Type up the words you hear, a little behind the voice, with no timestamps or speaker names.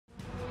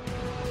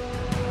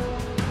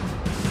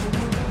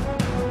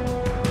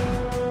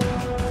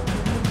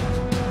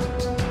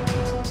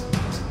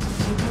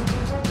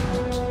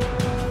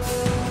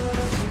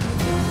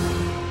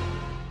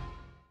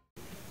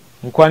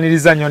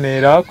nkwaniriza nnyo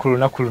neera ku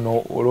lunaku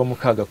luno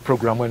olw'omukaaga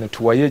programu eno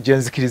tuwaye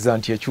gyenzikiriza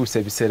nti ekyusa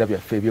ebiseera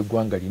byaffe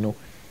eby'eggwanga lino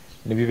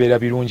ne bibeera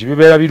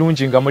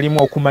birungi nga mulimu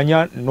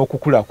okumanya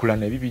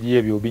n'okukulaakulana ebibiri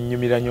ebyo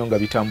binnyumira nnyo nga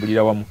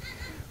bitambulira wamu.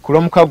 Ku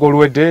lw'omukaaga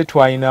oluwedde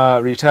twalina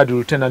retired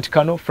Lieutenant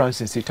Kano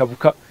Francis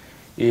Itabuka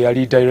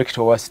eyali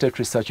director wa State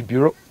Research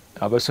Bureau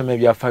abasoma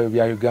ebyafaayo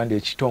bya Uganda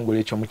ekitongole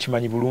ekyo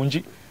mukimanyi bulungi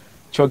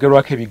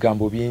kyogerwako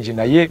ebigambo bingi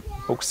naye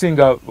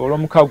okusinga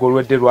olw'omukaaga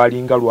oluwedde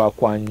lwalinga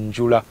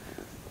lwakwanjula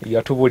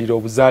yatubuulira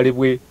obuzaale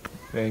bwe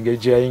engeri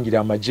gye yayingira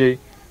amagye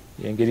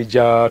engeri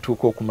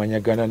gy'atuuka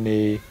okumanyagana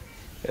ne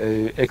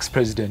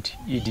ex-president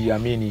Idi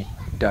Amin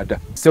Dada.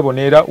 Ssebo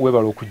neera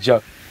weebala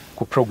okujja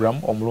ku program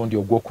omulundi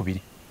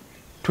ogwokubiri.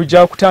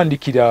 Tujja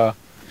kutandikira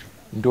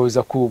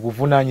ndowooza ku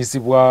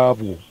buvunaanyizibwa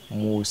bwo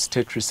mu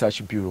State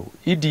Research Bureau.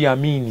 Idi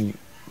Amin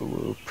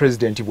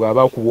president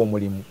bw'aba okuwa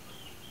omulimu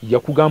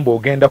yakugamba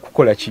ogenda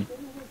kukola ki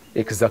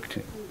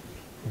exactly?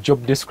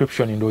 Job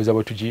description ndowooza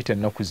bwe tugiyita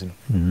ennaku zino.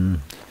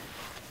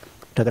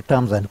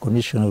 Terms and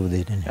conditions of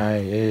the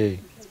Aye.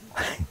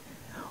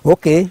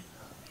 Okay.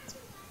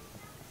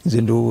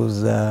 Nze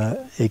ndowooza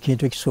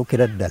ekintu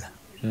ekisookera ddala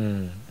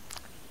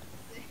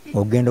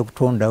ogenda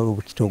okutondawo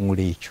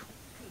ekitongole ekyo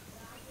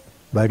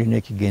balina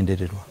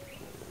ekigendererwa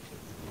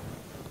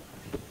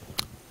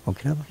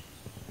okiraba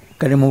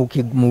kale mu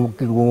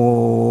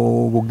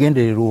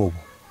bugendererwa obwo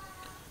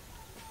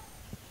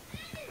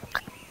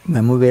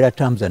mubeera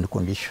terms and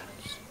conditions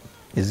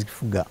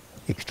ezifuga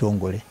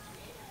ekitongole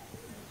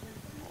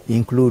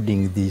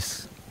including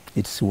this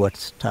it's what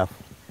staff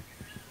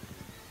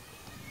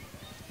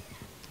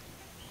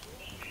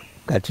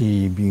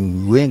kati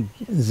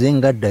nze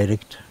nga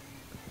director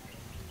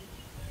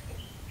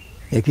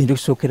ekintu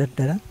kisookera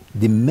ddala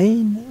the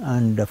main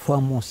and the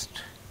foremost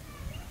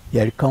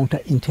yali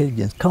counter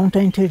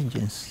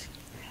intelligence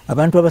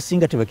abantu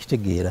abasinga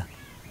tebakitegeera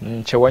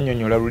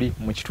kyewannyonnyola luli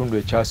mu kitundu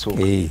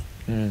ekyasooka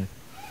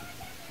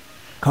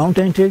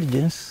counter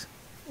intelligence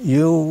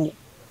yo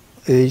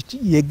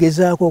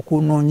yegezaako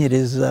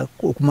okunoonyereza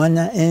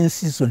okumanya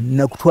ensi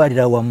zonna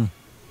kutwalira wamu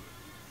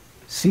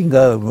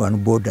singa one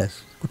borders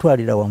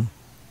kutwalira wamu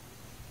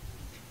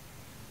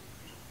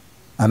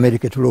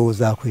America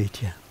tulowoozaako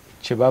etya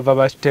kyebava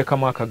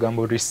bateekamu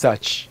akagambo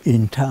research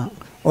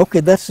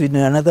okay, that's in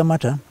another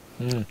matter.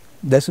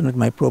 That's not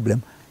my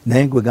problem.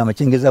 Naye gwegamba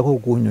kyengezaako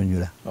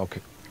okunyonnyola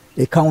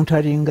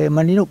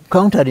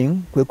countering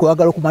kwe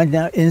kwagala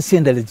okumanya ensi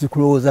endala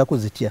zikulowoozaako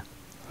zitya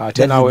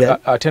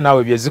ate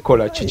naawe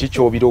byezikola kiki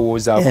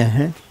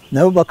ky'obirowoozaako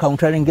nabo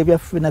bacountering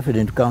ebyaffe naffe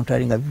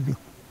nentucounteringa bibyo.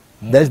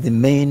 That's the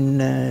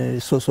main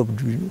source of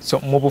so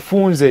mu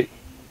bufunze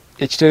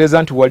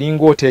ekitegeeza nti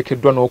walinga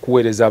oteekeddwa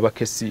n'okuweereza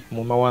abakesi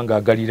mu mawanga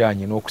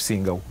agaliraanye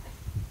n'okusingawo.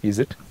 Is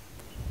it?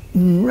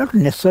 Not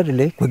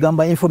necessarily.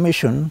 Kwegamba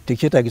information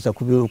tekyetaagisa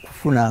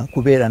kufuna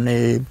kubeera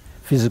ne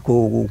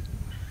physical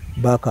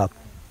backup.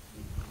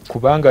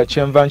 Kubanga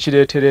kyenva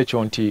nkireetera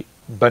ekyo nti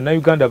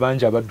bannayuganda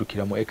bangi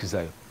abaddukira mu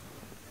exile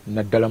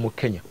naddala mu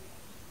Kenya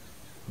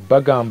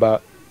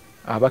bagamba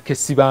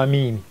abakesi ba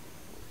Amin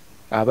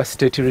aba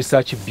State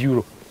Research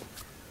Bureau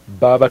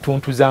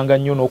babatuntuzanga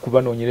nnyo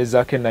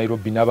n'okubanoonyerezaako e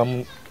Nairobi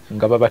n'abamu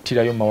nga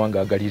babattirayo mu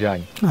mawanga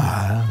agaliraanye.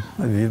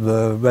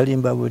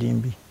 Balimba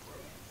bulimbi.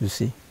 You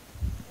see,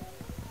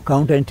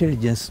 counter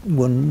intelligence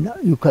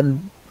you can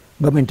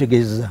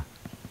gamentegeeza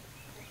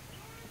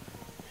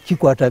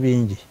kikwata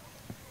bingi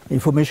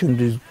information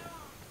is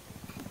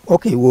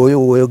okay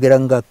woyogera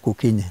nga ku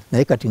Kenya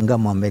naye kati nga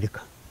mu America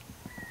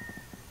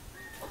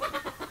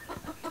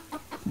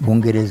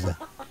Bungereza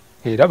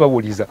era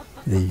bawuliza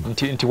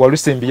nti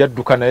Walusembi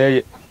yadduka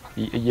naye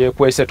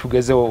yekwese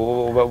tugeze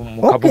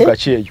mu kabuga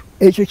kyeyo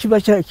ekyo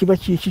kiba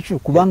kikyo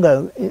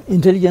kubanga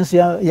intelligence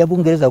ya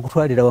Bungereza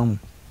kutwalira wamu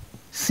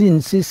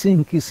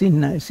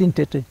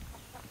sintete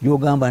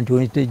yogamba nti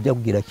onitejja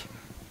kugira ki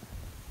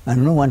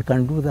and no one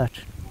can do that.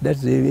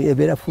 That's a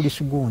very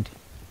foolish gundi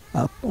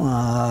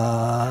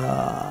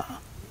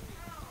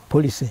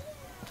policy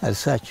as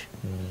such.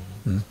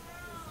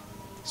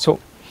 So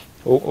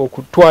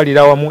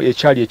okutwalira wamu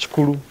ekyali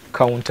ekikulu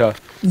counter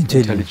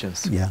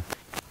intelligence.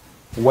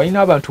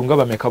 Wayina abantu nga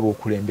bameka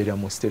b'okulembera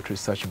mu State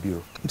Research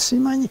Bureau?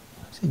 Simanyi,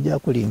 sijja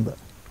kulimba.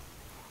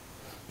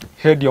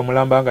 Head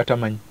omulamba nga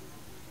tamanyi?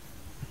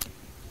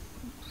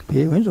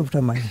 Wenzo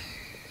butamanyi.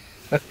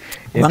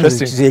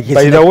 Interesting.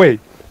 By the way,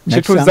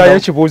 kituuzaayo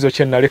ekibuuzo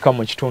kye naleka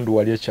mu kitundu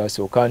wali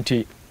ekyasooka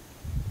nti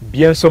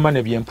byensoma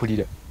ne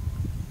byempulira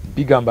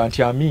bigamba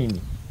nti Amin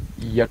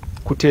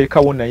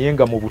yakuteekawo naye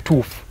nga mu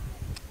butuufu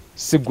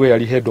si gwe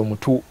yali head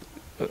omutu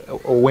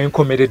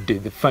owenkomeredde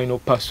the final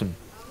person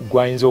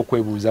gwayinza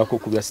okwebuuzaako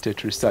ku bya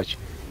State Research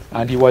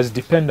and he was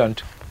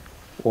dependent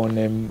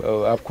on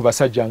ku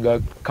basajja nga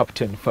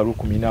Captain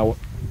Farouk Minawa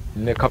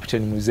ne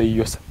Captain Muzeyi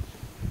Yosa.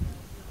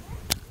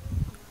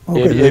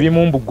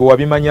 Ebimu mbugo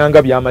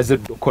wabimanyanga byamaze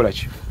okukola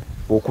ki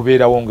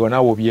okubeerawo nga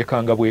naawe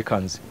obyekanga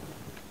bwekanze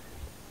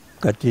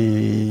kati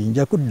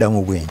nja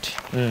kuddamu bwe nti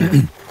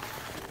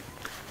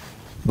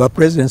ba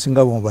presidents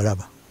nga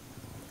bw'obalaba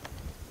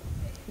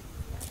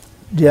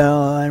they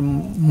are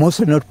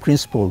mostly not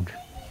principled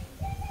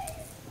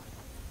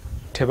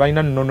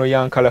tebalina nnono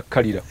ya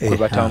nkalakkalira kwe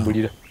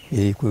batambulira.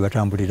 Kwe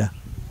batambulira.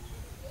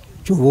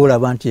 Ky'oba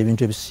olaba nti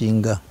ebintu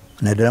ebisinga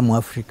naddala mu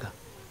Africa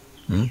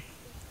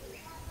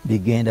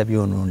bigenda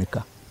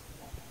byonooneka.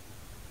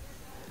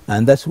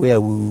 And that's where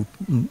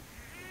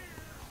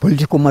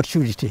political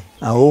maturity,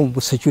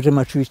 awo security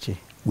maturity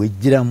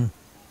wejjiramu.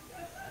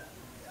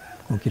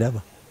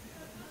 Okiraba.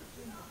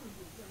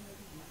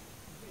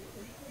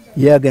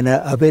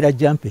 Yagana abeera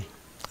jampe.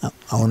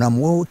 Awo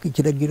namuwa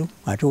ekiragiro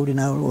ate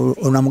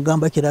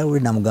onamugamba kirala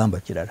oli namugamba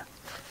kirala.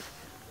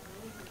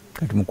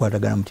 Kati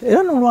mukwatagana muti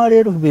era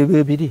n'olwaleero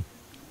bebiri.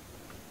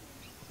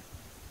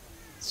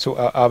 So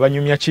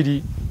abanyumya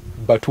kiri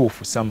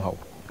batuufu somehow.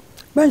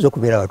 Bayinza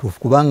okubeera batuufu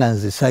kubanga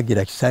nze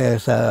saagira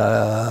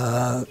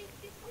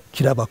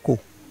kirabako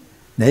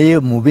naye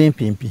mu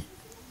bimpimpi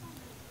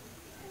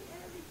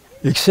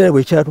ekiseera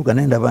bwe kyatuuka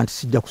naye ndaba nti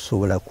sijja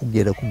kusobola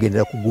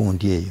kugendera ku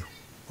gundi eyo.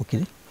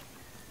 Okay?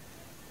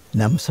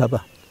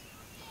 Namusaba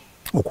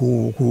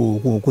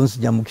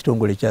okunzija mu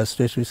kitongole kya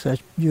State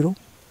Research Bureau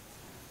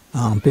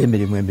ampe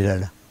emirimu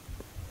emirala.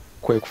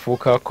 Kwe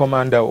kufuuka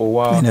komanda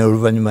owa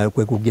oluvannyuma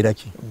kwe kugira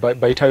ki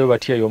bayitayo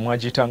batya eyo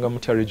mwagiyitanga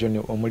mutya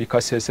region omuli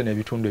Kasese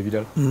n'ebitundu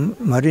ebirala?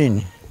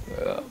 Marine.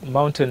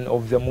 Mountain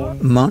of the Moon.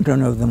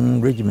 Mountain of the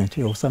Moon Regiment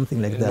or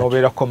something like that.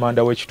 Nobeera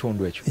komanda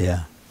w'ekitundu ekyo.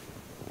 Yeah.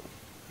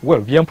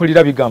 Well,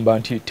 byempulira bigamba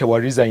nti tewa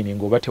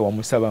resigning oba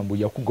tewamusaba mbu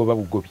yakugoba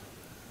bugobi.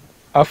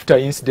 After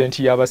incident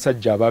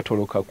y'abasajja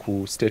abaatoloka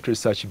ku State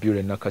Research Bureau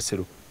e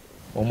Nakasero,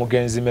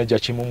 omugenzi Meja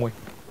Kimumwe,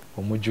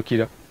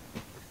 omujjukira,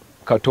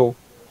 Kato,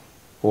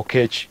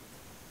 Okech,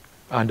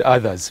 and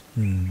others.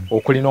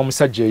 Okulina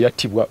omusajja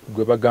eyattibwa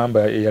gwe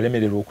bagamba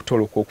eyalemererwa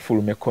okutoloka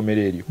okufuluma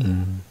ekkomera eryo.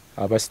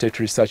 Aba State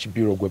Research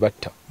Bureau gwe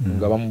batta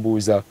nga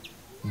bamubuuza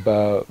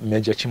ba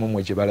Meja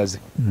Kimumwe gye balaze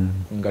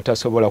nga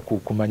tasobola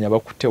kumanya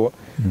bakutewa.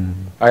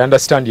 I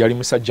understand yali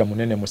musajja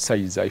munene mu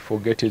size, I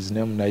forget his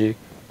name, naye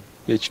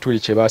ekituli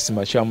kye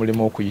baasima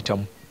kyamulema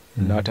okuyitamu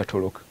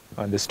n'atatoloka.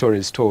 And the story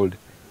is told.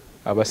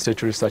 Aba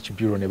State Research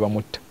Bureau ne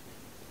bamutta.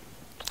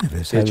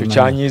 Ekyo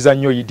kyanyiiza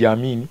nnyo Idi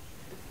Amin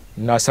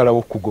n'asalawo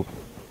okugoba.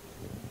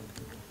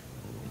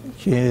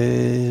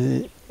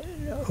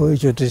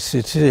 Ekyo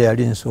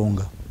teyali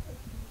nsonga.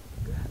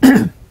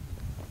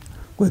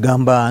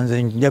 Kwegamba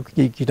nze nja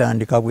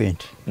kitandika bwe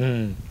nti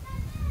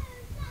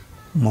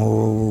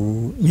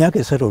mu myaka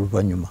 3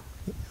 oluvannyuma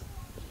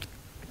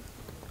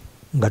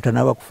nga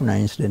tanaba kufuna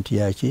incident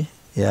yaki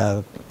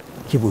ya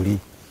Kibuli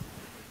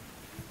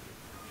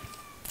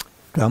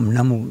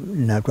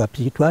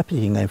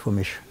twapikinga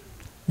information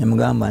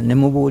nemugamba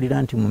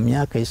nemubuulira nti mu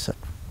myaka 3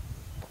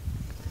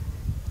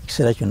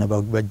 ekiseera kyonna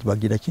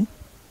bagira ki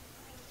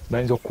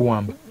bayinza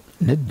okuwamba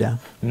nedda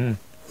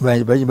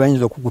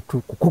bayinza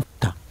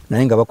okukutta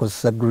naye nga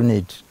bakozesa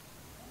grenade.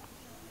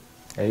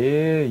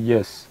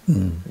 Yes.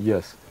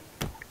 Yes.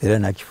 Era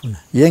nakifuna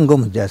ye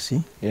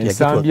ng'omujasi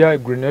ensambya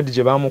grenade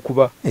gye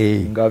bamukuba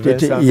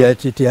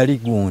teyali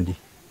gundi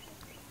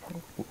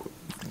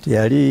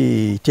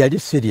teyali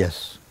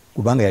serious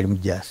kubanga yali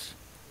mujasi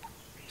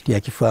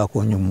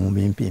teyakifaako nnyo mu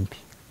mpimpi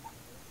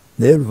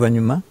naye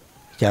oluvannyuma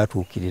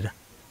kyatuukirira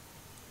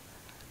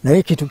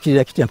naye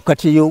kituukirira kitya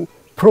kati yo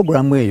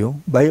programu eyo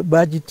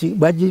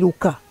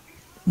bagiruka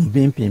mu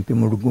mpimpi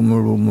mu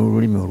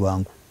lulimi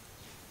olwangu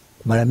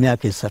kumala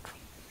myaka 3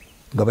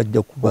 nga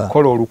bajja kuba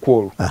kola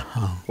olukwolo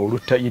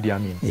olutta Idi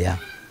Amin.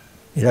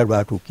 Era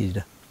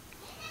lwatuukirira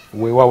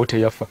weewaawo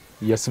teyafa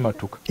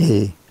yasimatuka.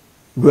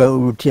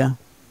 Lutya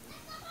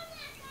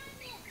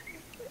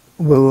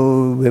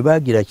bwe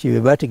baagira ki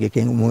bwe baategeka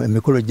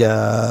emikolo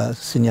gya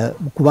senior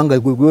kubanga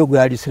gwe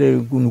gwali sere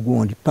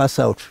gundi pass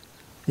out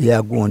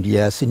ya gundi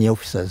ya senior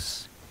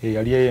officers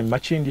yali ye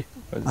Makindi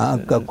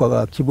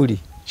kwa Kibuli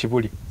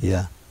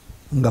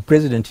nga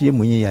president ye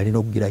mwenye yalina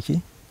okugira ki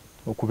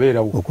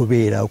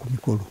okubeerawo ku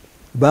mikolo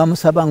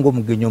bamusaba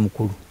ng'omugenyi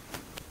omukulu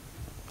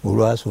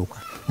olwasooka.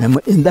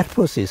 In that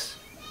process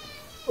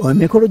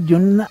emikolo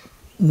gyonna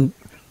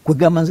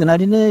kwegamba nze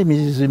nalina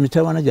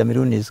emitawaana gya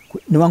mirundi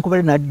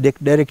newankubadde nali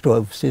director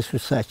of state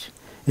research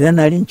era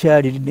nali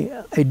nkyali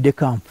aide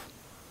camp.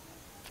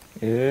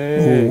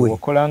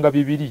 Wakolanga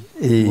bibiri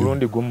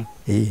mulundi gumu.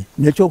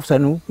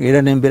 Nekyokusanu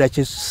era nembeera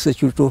chief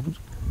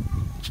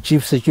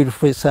security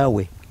officer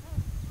we.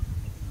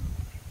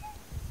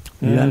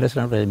 You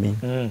understand what I mean?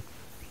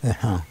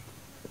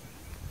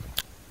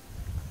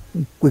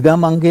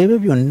 Kwegamba ng'ebyo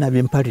byonna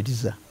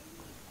byempaliriza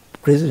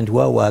president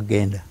waawo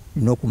agenda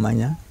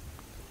n'okumanya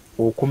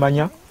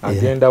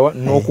agenda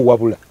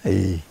n'okuwabula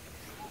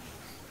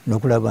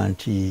n'okulaba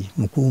nti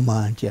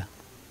mukuuma ntya.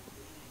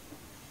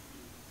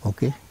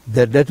 Okay,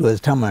 that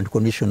was term and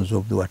conditions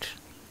of the what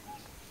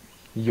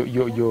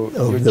your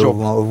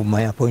job of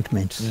my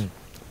appointments.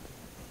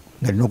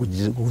 Nga lina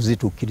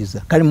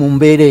okuzituukiriza kale mu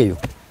mbeera eyo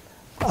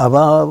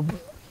aba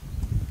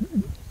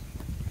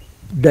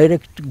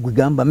direct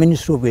gwegamba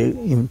Ministry of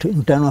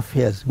Internal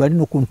Affairs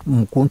balina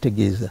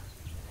okuntegeeza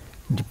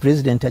nti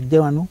president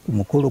ajja wano ku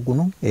mukolo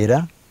guno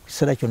era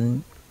kiseera kyonna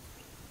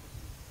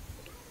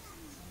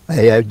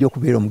ajja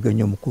okubeera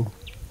omugenyi omukulu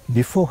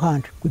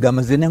beforehand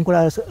kugamba nze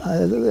nenkola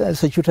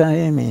security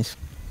arrangements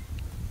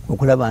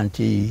okulaba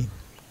nti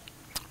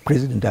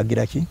president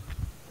agira ki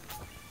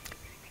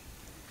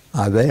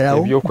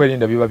abeerawo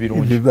ebyokwerinda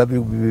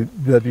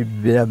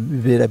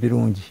biba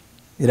birungi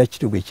era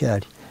kituugo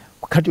ekyali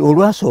kati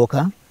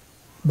olwasooka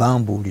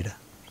bambuulira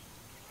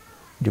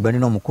nti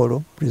balina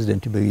omukolo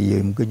president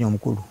ye mugenyi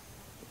omukulu.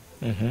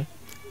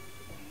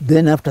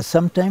 Then after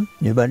some time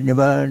ne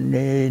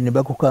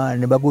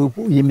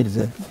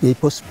baguyimiriza, they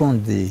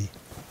postponed the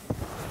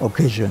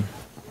occasion.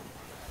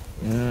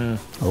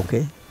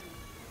 Okay.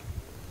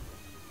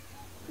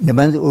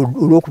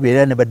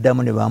 Olwokubeera ne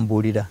baddamu ne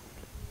bambuulira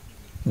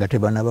nga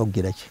tebanaba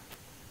kugira ki.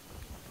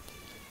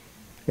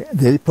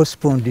 They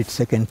postponed it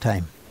second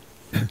time.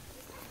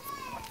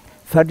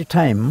 Third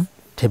time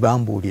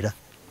tebambuulira.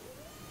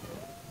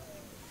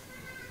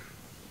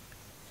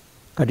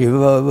 Kati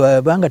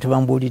banga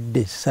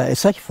tebambuulidde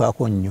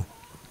esakifaako nnyo.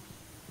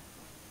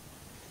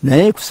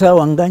 Naye ku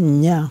ssaawa nga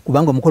 4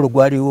 kubanga omukolo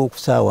gwaliwo ku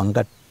ssaawa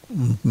nga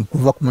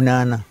kuva ku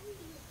 8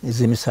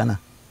 ez'emisana.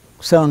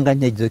 Ku ssaawa nga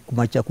 4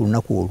 kumakya ku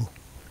lunaku olwo.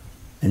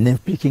 And then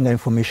picking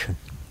information.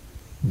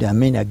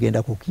 Dlamini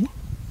agenda kuki?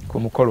 Ku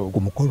mukolo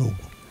ogwo.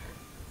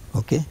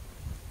 Okay?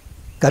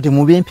 Kati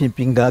mu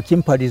byempimpi nga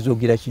kimpaliza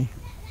ogira ki?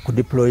 Ku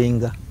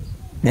deployinga.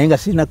 Naye nga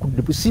sinza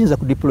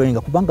ku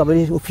deployinga kubanga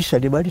bali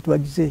officially bali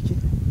tubagize eki?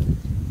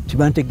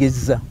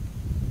 Tibantegezza.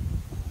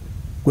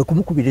 Kwe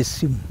kumukubira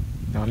essimu.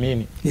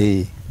 Amini.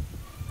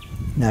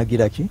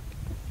 Nagira ki?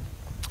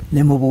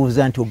 Ne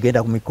mubuuza nti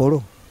ogenda ku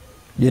mikolo?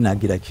 Ye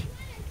nagira ki?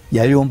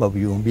 Yayomba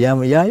buyombi.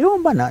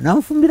 Yayomba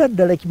nanfumbira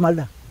ddala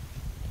kimala.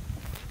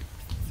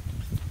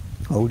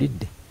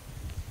 Awulidde.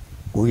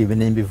 Kuyo ebyo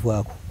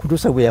nembivaako.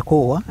 Kutuusa bwe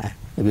yakoowa,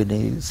 ebyo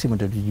essimu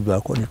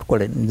tetugivaako ne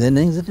tukola.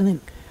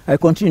 I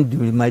continued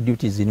with my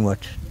duties in what?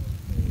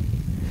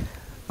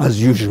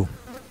 As usual.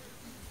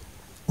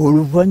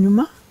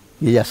 Oluvannyuma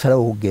ye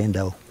yasalawo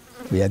okugendawo.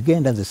 Bwe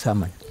yagenda nze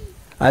samanyi.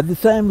 At the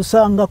time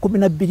sanga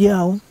 12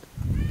 awo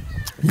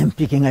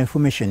nempikinga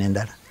information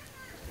endala.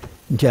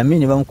 Nti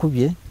Amini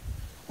bamukubye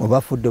oba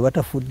afudde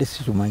batafudde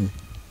situmanyi.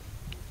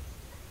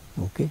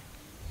 Okay?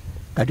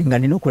 Kati nga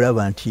nina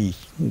okulaba nti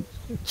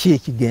ki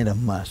ekigenda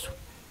mu maaso.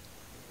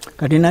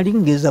 Kati nali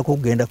ngezaako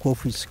okugenda ku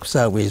office ku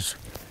ssaawa ezo.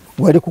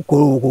 Wali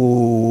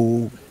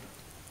ku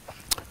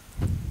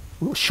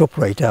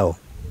Shoprite awo.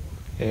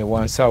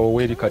 Wansi awo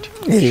weeri kati.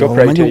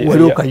 Shoprite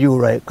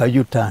waliwo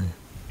Kayutan.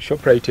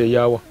 Shoprite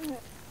eyawa.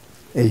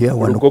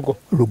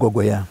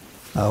 Lugogo ya.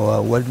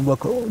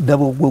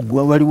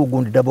 Waliwo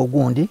gundi dabo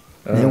gundi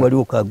naye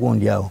waliwo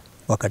kagundi awo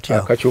wakati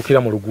awo.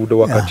 Akakyukira mu luguudo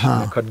wakati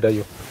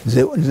nekaddayo.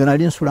 Nze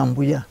nali nsula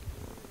Mbuya.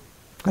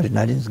 Kati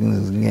nali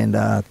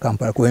ngenda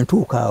Kampala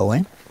kwentuuka awo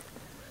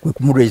kwe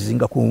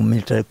kumurazinga ku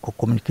military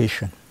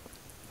communication.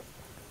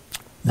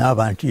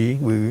 N'abantu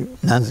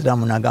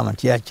nanziramu n'agamba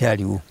nti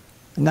yakyaliwo.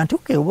 Nga nti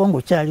okay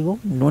obongo kyaliwo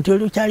nti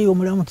oli kyaliwo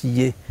mulamu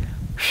tije.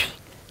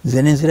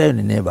 Nze nenzirayo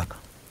ne neebaka.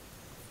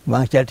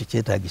 Kubanga kyali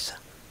tekyetaagisa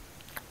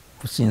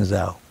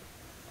kusinzaawo.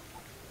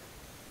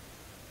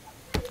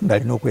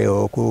 Ngalina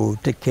oku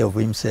take care of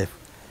himself.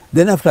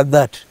 Then after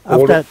that,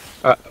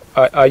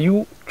 are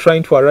you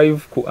trying to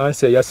arrive ku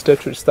answer ya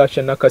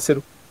station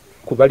Nakasero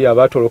kubali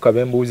abatoloka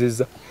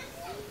bembuuzizza?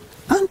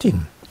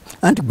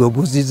 Anti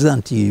gobuuzizza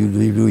nti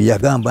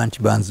yagamba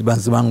nti banzi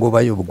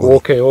bangobayo obugoye.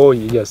 Okay, oh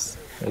yes.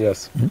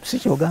 Si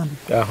kyogamba.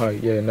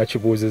 Yeah,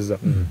 nakibuuzizza.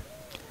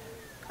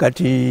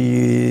 Kati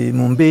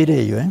mu mbeera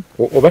eyo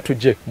oba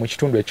tujje mu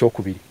kitundu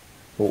ekyokubiri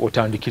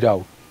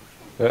otandikirawo.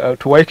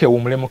 Tuwayeke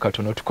umulemu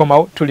katono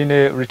tukomawo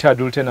tuline retired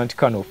Lieutenant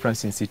Colonel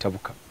Francis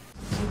Itabuka.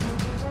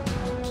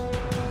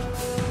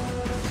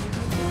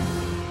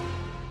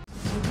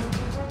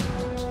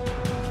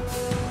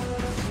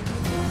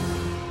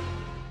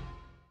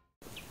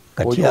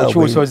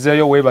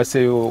 Okyusozeeyo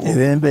weebaseeyo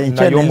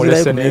naye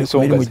omulese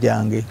n'ensonga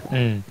gyange.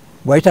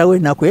 Bwayitawo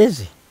ennaku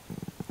ezi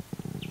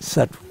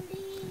 3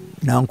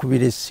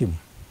 nankubira essimu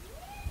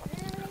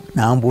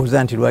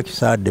nambuuza nti lwaki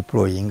saa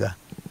deployinga.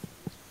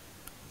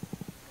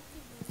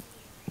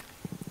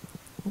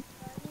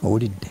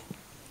 Owulidde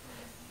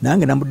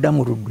nange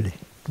namuddamu luddule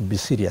to be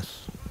serious.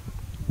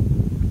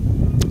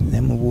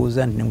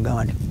 Nemubuuza nti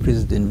nemugamba nti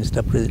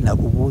Mr. President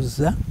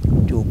nakubuuza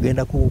nti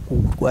ogenda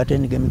kukwata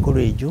endiga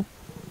emikolo egyo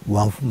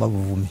wanfuma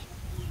buvumi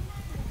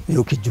era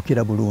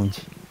okijjukira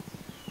bulungi.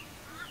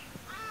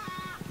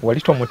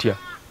 Wali tomutya?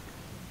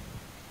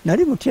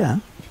 Nali mutya.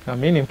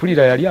 Amini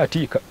mpulira yali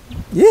atiika.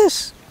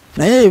 Yes.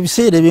 Naye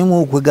ebiseera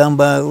ebimu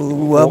okwegamba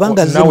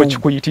wabanga nawe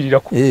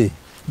kikuyitiriraku. I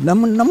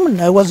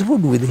was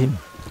good with him.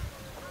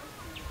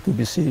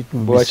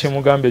 Bwaki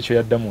mugamba ekyo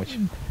yaddamu ki?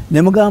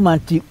 Ne mugamba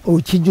nti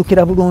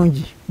okijjukira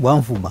bulungi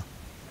wanvuma.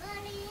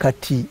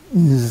 Kati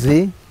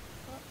nze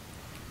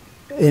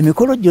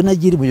emikolo gyonna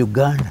giri mu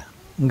Uganda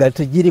nga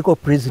tegiriko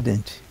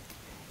president.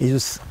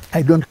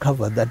 I don't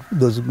cover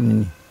those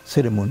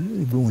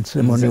ceremony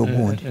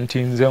ogundi. Nti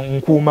nze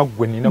nkuuma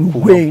gwe nina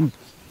kuuma.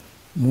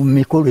 Mu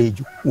mikolo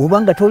egyo.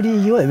 Oba nga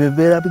toliiyo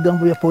ebibeera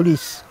bigambo bya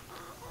poliisi.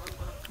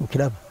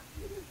 Okiraba.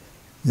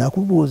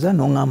 Nakubuuza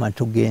n'oŋŋamba nti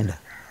togenda.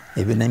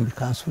 ebyo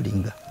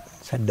nembikansulinga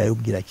saddayo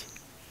kugira ki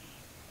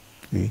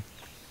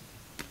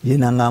ye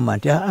nangamba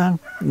nti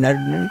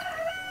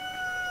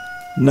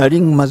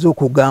nali maze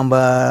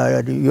okugamba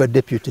your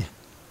deputy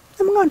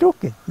namugamba nti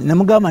okay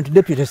namugamba nti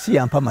deputy si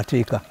yampa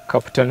amateeka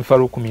Captain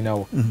Farouk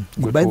Minawa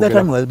by that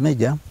time was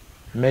major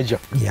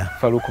yeah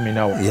Farouk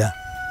Minawa yeah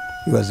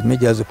he was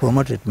major, as a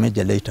promoted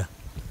major later.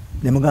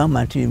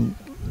 Namugamba nti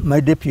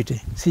my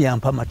deputy si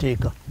yampa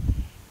amateeka.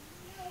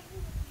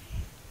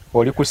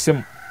 Oli ku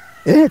ssimu?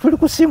 Tuli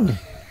ku ssimu.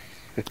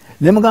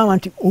 Namugamba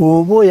nti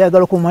oba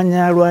oyagala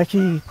okumanya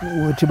lwaki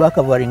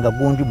tibakavalinga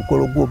gundi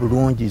mukolo gwo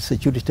bulungi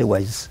security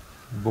wise.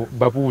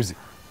 Babuuze.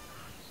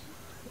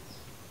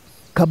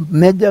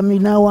 Major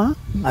Minawa,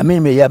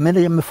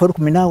 Major Farouk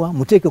Minawa,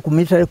 muteeke ku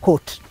military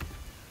court.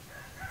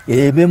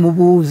 Ebe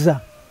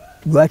mubuuza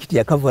lwaki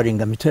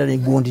tiyakavalinga military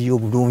gundi yo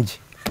bulungi.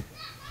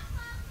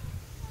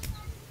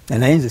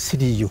 Naye nze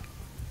siriyo.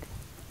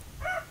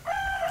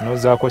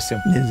 Nozaako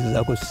ssimu?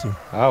 Nzaako ssimu.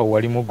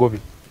 Wali mugobi.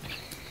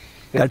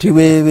 Kati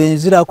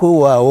benzirako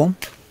waawo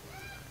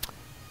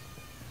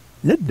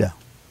nedda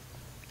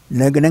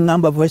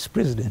neŋŋamba vice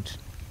president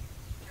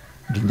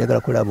nti njagala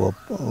kulaba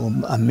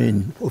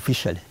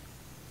officially.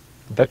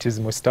 That is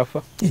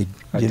Mustafa?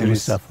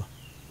 Mustafa.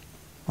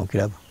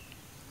 Okiraba.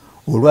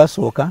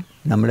 Olwasooka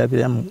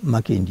namulabira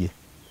Makindye.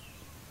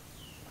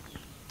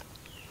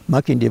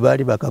 Makindye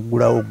baali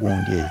bakaggulawo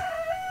gundi eyo.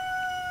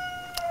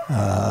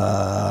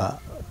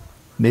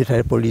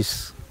 Military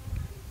police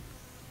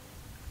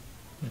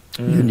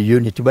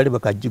unit bali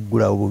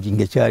bakagiggulawo buli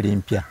ng'ekyali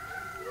mpya.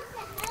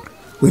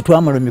 We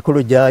twamala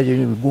emikolo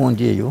gyayo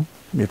gundi eyo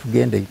ne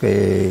tugenda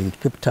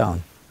Cape Town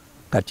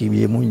kati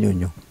ye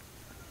Munyonyo.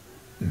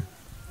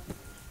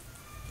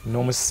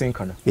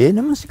 N'omusisinkana?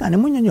 N'omusisinkana ne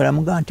Munyonyola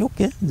mugamba nti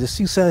okay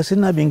nze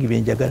sirina bingi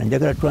bye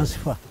njagala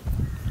transfer.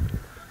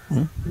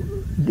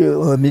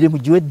 Mirimu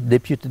giwe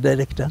deputy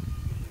director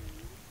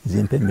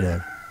zimpe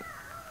emirala.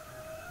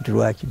 Nti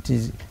lwaki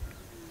nti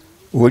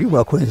oli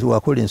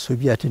wakola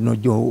ensobi ate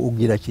nojja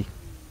ogira ki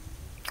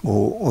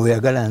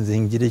oyagala nze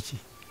ngire ki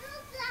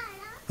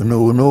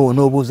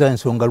n'obuuza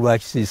ensonga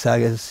lwaki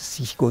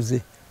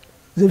sikikoze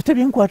ze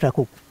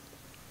tebinkwatako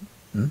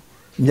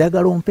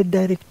njagala ompe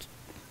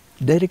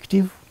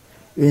directive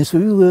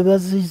ensobi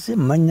webazize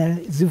manya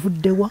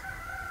zivuddewa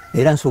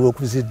era nsobola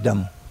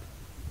okuziddamu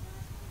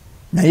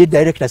naye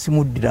director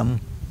simuddiramu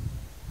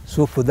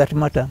so for that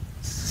matter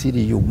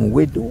siriyo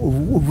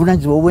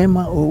obuvunanyizibwa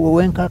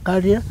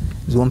obwenkakalira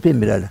zompe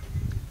emirala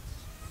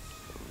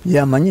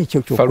yamanye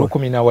ekyo kyokkola. Farouk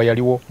Minawa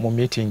yaliwo mu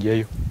meeting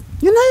eyo?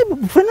 Naye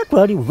ffenna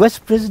twali vice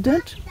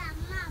president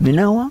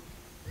Minawa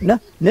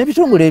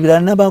n'ebitongole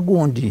ebirala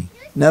n'abagundi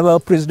n'aba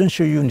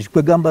presidential unit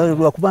kwegamba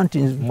lwakuba nti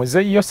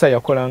Muzeeyi Yosa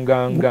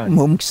yakolanga ngani?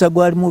 Omukisa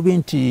gwali mubi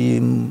nti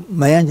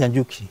Mayanja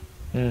Njuki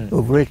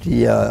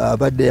ovreti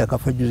abadde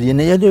yakafajuzi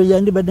yene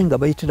yandibadde nga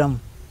bayitiramu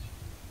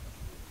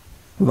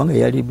kubanga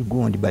yali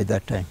gundi by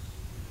that time.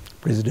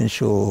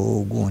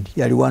 Presidential gundi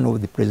yali one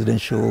of the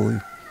presidential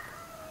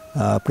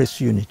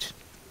press unit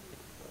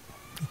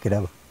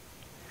kiraba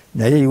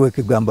naye iwe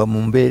kigamba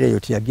mu mbeera eyo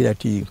tiyagira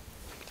ti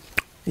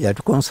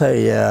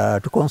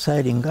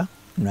yatukonsilinga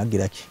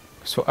nagira ki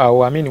so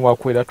amini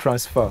wakwera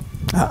transfer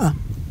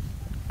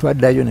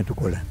twaddayo ne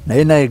tukola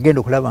naye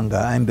genda okulaba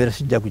nga embeera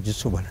sijja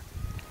kugisobola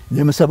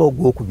nemusaba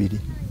ogwokubiri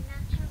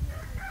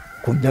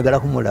kunjagala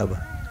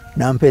kumulaba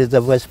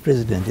nampeereza vice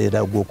president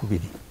era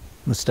ogwokubiri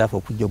Mustafa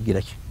okujja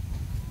okugira ki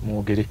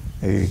mwogere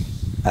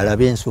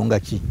alabe ensonga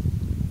ki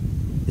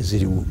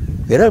eziriwo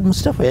era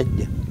Mustafa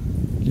yajja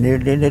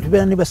ne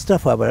tubeera ne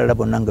bastafa abalala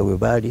bonna nga bwe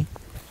baali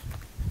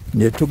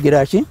ne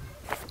tugira ki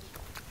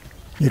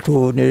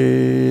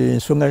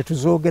ensonga ne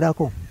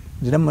tuzoogerako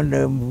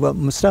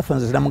Mustafa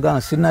nze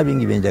namugamba sirina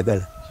bingi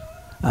byenjagala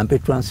ampe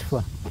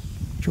transfer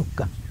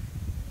kyokka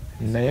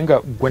naye nga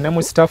gwe ne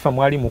Mustafa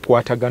mwali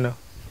mukwatagana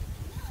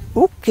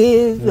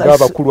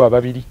ng'abakulu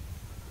ababiri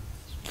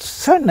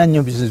sana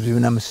nnyo bizibu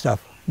na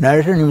Mustafa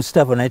naleta ne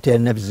Mustafa naye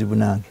teyalina bizibu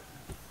nange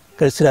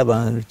kale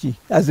siraba ki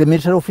as a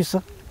military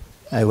officer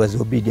I was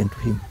obedient to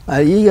him.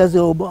 He as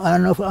an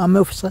army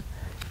officer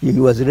he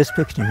was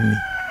respecting me.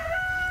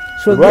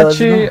 So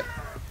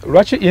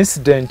lwaki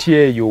incident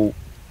yeyo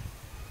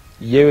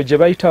gye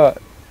bayita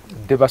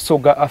the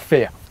Basoga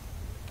affair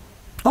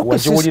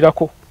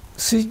wagiwulirako?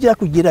 Sijja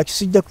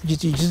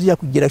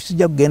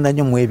kugenda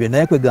nnyo mu ebyo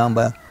naye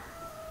kwegamba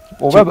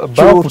oba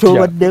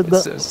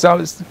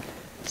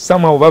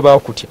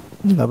bakutya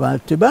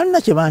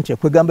tebalina kye bantya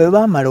kwegamba bwe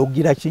baamala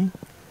okugira ki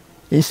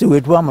ensi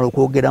we twamala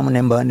okwogeramu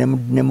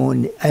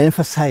I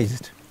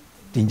emphasized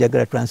ti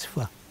njagala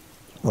transfer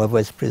owa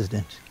vice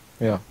president.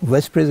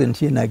 Vice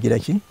president ye nagira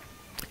ki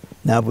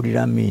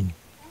n'abulira mean.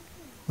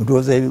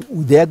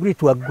 They agreed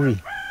to agree.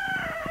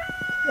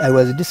 I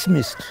was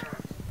dismissed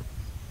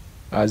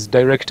as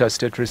director of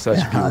state research.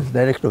 As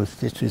director of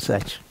state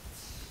research.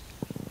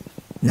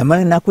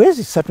 Namala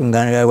nakwezi satu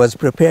nga I was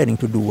preparing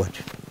to do what?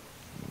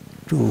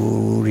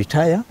 To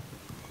retire.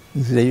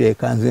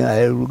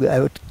 I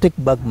would take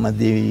back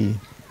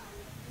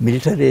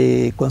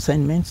military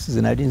consignments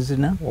zinali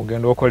nzina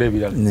ogenda okola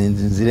ebirala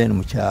nzire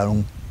mu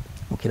kyalo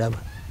mukiraba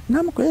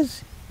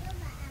namukwezi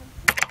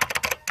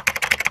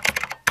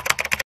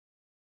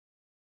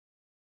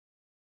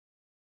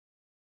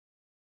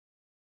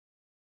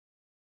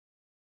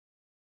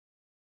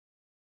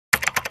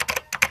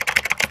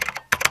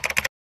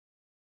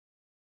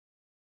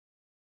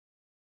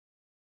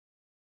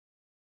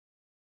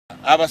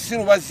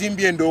abasiru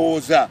bazimbye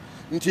endowooza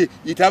nti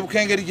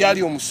Itabuka engeri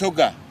gyali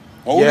omusoga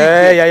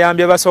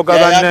yayambye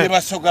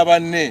basoga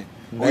banne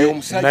oyo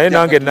omusajja naye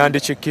nange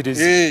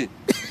nandikikkiriza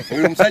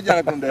oyo omusajja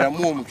Katonda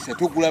yamuwa omukisa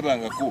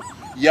togulabangako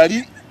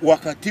yali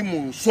wakati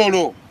mu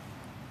nsolo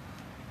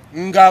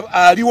nga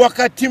ali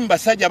wakati mu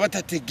basajja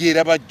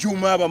batategeera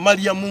bajjuma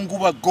bamaliya mungu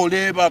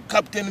bagole ba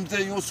captain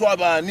mzeyoso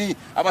abaani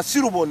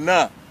abasiru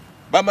bonna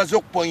bamaze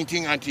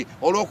okupointinga nti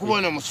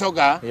olw'okubona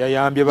omusoga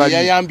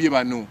yayambye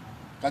bano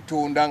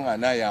Katonda nga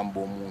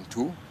nayamba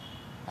omuntu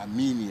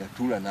Amini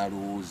yatula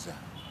n'alowooza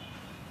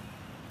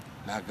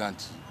naga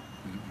nti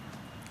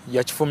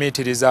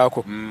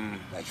yakifumiitirizaako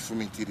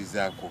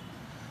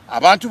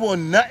abantu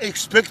bonna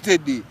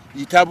expected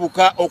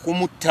Itabuka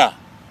okumutta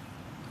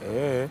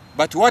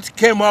but what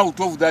came out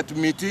of that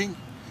meeting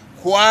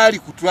kwali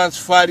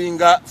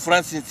kutransferinga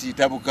Francis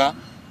Itabuka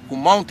ku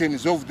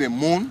mountains of the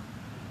moon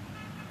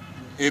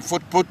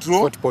Fort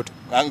Potro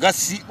nga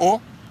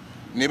CO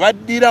ne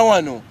baddira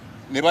wano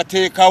ne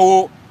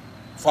bateekawo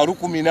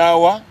Faruku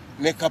Minawa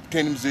ne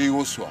Captain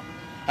Mzeyoswa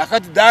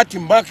akati that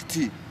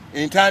marked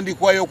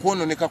entandikwa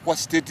y'okwononeka kwa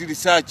state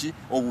research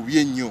obubi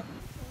ennyo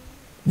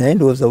naye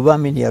ndowooza oba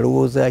Amini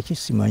yalowooza ki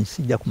simanyi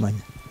sijja kumanya.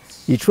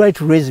 He tried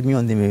to raise me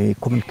on the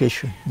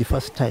communication the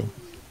first time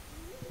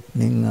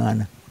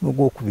neŋŋaana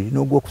n'ogwokubiri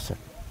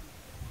n'ogwokusatu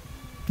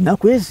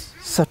nakwezi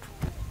 3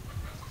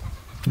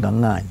 nga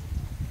ŋŋaanyi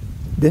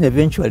then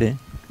eventually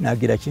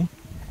nagira ki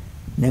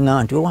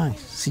neŋŋaana nti owange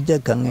sijja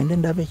kaŋŋende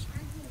ndabe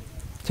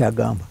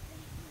kyagamba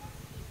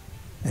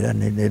era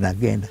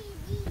nagenda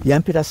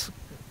yampita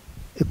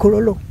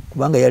ekololo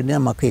kubanga yalina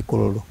amaka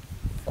ekololo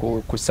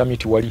ku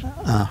summit wali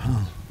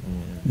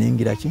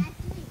nengira ki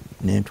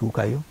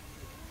nentuukayo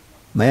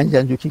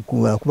mayanja njuki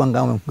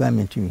kubanga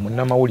mugambye nti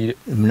munnamawulire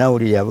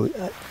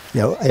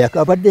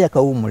abadde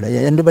yakawumula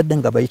yandibadde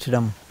nga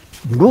bayitiramu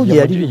bulungi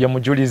yali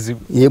mujulizi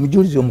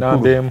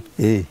omukulu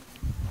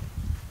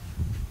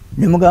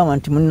nemugamba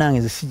nti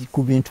munnange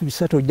ku bintu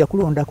 3 ojja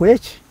kulondako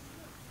eki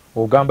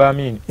ogamba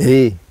Amini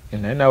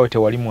naye naawe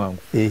tewali mwangu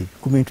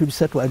ku bintu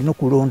 3 alina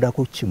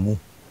okulondako kimu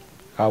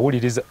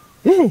awuliriza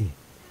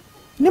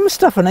ne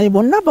Mustafa naye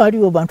bonna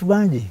baaliwo bantu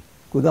bangi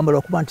kwegamba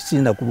lwakuba nti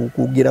sirina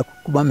kugira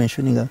kuba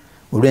mentioninga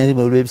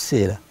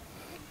olw'ebiseera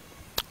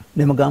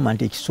nemugamba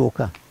nti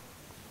ekisooka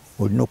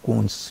olina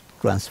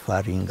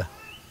okutransferinga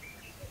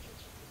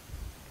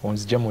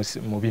onzija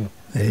mu bino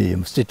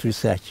mu state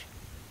research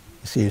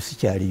eseeyo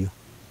sikyaliyo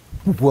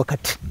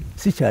wakati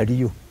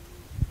sikyaliyo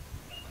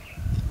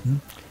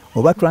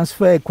oba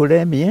transfer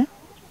ekolemi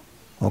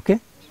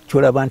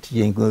kyolaba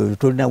nti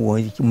tolina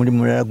mulimu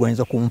mulala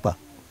gwenza kumpa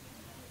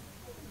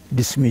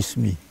dismiss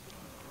me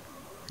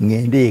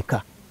ngende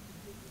eka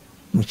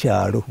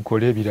mukyalo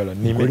nkola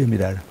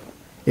ebirala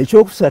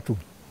ekyokusatu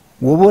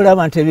woba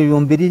olaba nti ebyo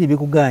byombiriri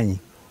bikuganye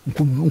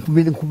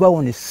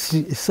nkubawona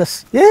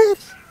esasi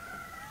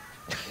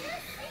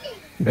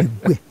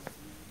bigwe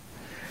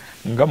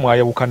nga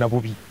mwayawukana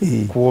bubi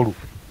kwolwo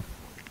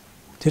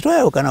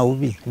tetwayawukana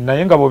bubi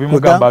naye nga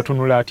bwebimugamba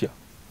atunula atya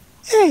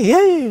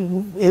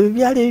ebyo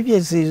byali bibye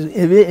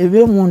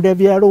ebyomunda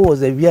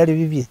byalowooza ebyali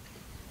bibye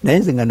naye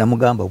nze nga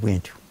namugamba bwe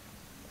ntyo.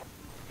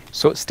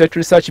 So State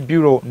Research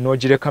Bureau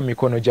nogireka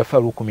mikono gya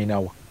Faruku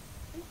Minawa.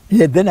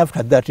 Then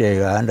after that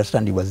I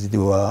understand it was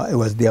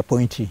the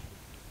appointee.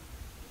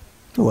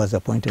 He was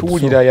appointed.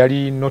 Tuwulira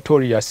yali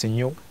notorious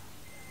nnyo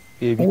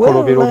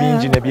ebikolobero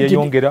bingi ne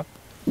byeyongera.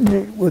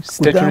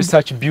 State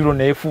Research Bureau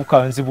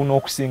neefuuka nzibu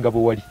n'okusinga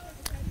bwe wali.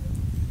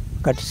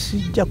 Kati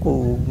sijja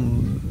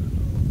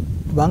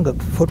kubanga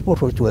Fort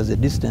Portal, which was a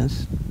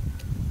distance,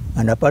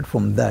 and apart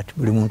from that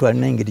buli muntu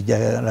alina engeri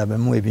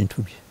gyalabamu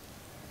ebintu bye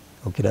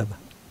okiraba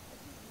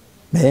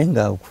naye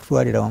nga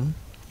okutwalira wamu,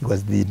 he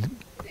was the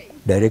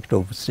director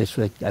of State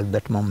Research at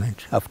that moment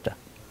after.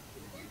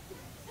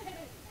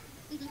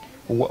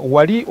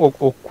 Wali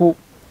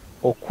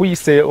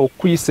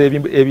okuyisa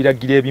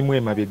ebiragiro ebimu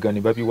emabega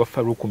ne babiwa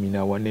Faruku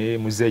Minawa ne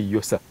Muzeeyi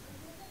Yosa.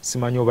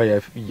 Simanyi oba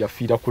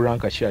yafiira ku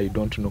rank ki, I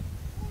don't know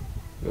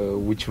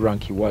which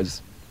rank he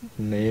was.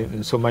 Ne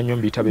nsoma nnyo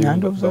mbitabe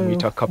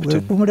bamuyita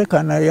captain.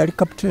 Kumulekana yali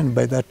captain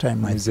by that time.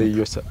 Muzeeyi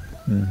Yosa.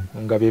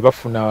 Nga be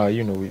bafuna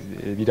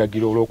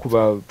ebiragiro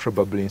olw'okuba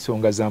probably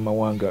ensonga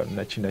z'amawanga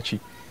naki.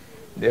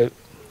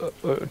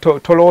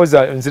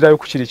 Tolowooza nzirayo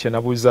ku kiri kye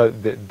nabuuza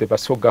the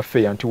Basoga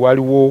Fair nti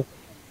waliwo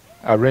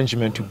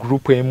arrangement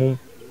group emu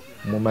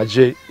mu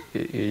magye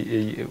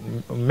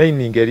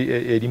meaning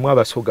erimu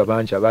abasoga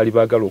bangi abaali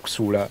baagala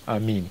okusuula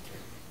Amin.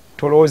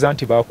 Tolowooza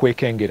nti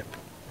baakwekengera?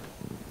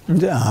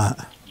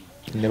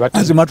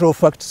 As a matter of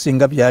fact,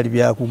 singa byali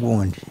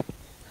byakugundi.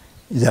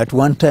 At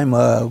one time,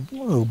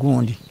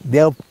 Gundi,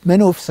 there are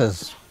many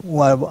officers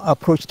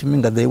approached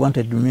me that they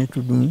wanted me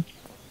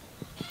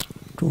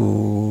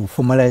to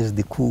formalize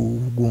the coup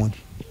gundi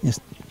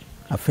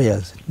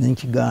affairs in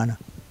Ghana.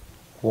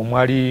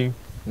 Omwali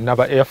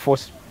Nava Air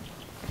Force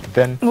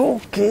then?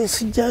 Okay,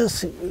 it's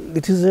just,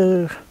 it is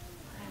a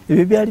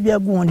byali bya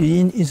gundi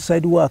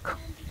inside work.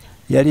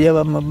 Yali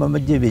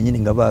abamajje benyini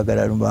nga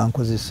baagala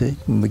bankozese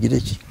mugire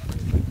ki.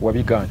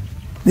 Wabigana?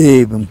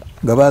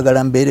 Nga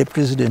baagala mbeere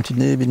president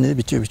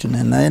n'ebityo bityo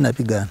naye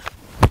nabigana.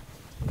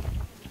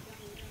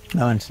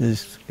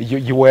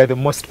 You were the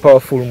most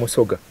powerful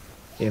Musoga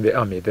in the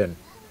army then?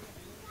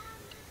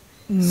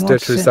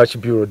 State Research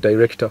Bureau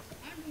Director?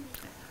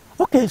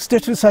 Okay,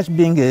 State Research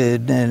being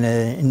an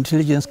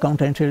intelligence,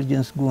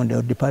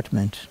 counterintelligence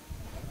department,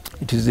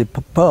 it is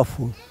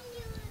powerful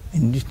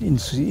in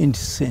this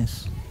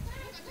sense.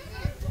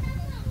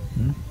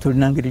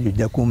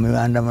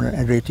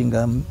 Underrating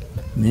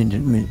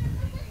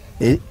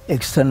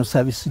external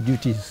service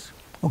duties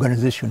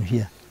organization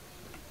here,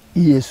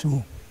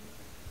 ESO.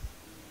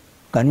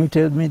 Can you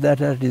tell me that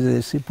it is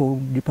a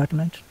simple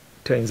department?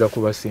 Tayinza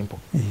kuba simple.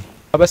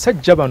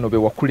 Abasajja bano be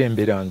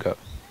wakulemberanga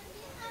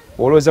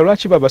olowooza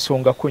lwaki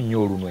babasongako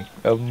nnyo olunwe?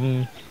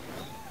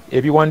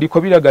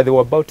 Ebiwandiiko biraga there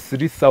were about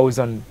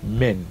 3,000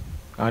 men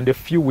and a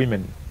few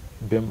women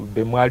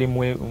be mwali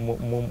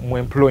mu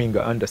employing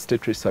under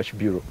State Research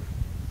Bureau.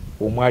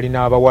 Omwali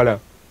n'abawala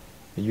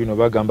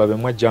bagamba be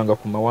mwajjanga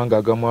ku mawanga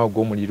agamu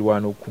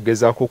ag'omulirwano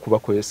okugezaako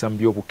okubakozesa mu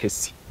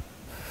by'obukessi.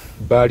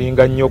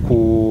 Balinga nnyo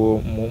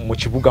mu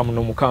kibuga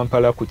muno mu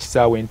Kampala, ku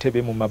kisaawe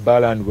Entebbe, mu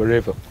Mabala and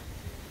wherever.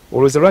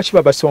 Olowooza lwaki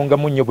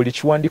babasongamu nnyo? Buli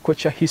kiwandiiko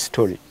kya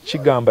history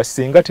kigamba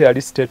singa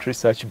teyali State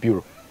Research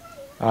Bureau,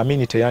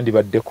 Amini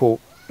teyandibaddeko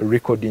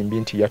recording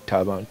nti yatta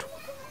abantu.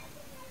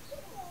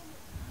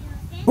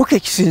 Okay,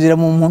 kisinzira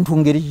mu muntu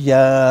ngeri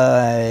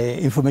ya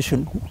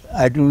information.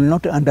 I do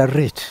not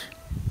underrate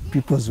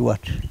people's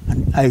what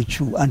and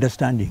IQ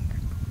understanding.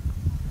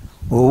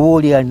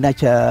 Oli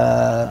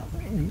alina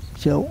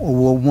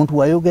omuntu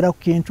wayogera ku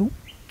kintu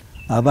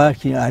aba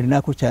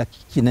alinako kya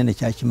kinene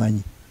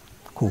kyakimanyi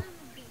ko.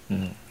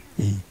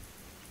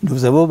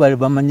 Ndoza bo bali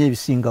bamanye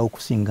ebisinga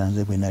okusinga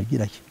nze bwe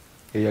nagira ki.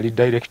 Yali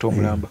director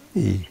omulamba.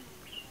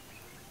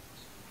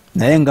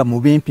 Naye nga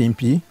mu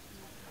bimpimpi,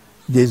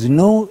 there's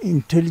no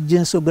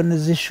intelligence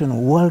organization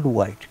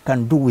worldwide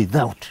can do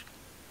without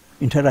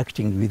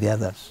interacting with the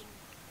others.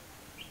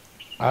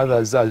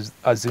 Others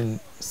as in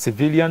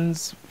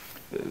civilians?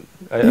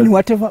 In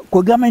whatever.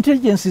 Kogama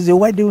intelligence is a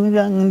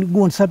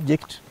wide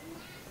subject.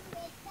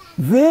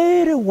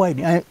 Very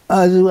wide.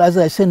 As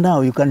I said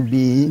now, you can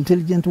be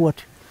intelligent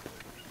what?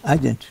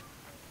 Agent.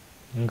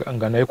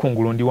 Nga naye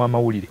kungulu ndi wa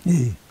mawulire.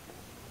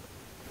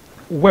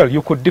 Well,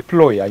 you could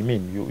deploy, I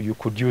mean, you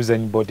could use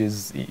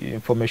anybody's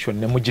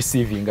information.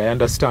 Nemugisivinga, I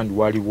understand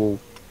waliwo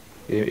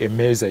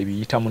emeza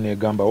ebiyitamu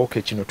negamba,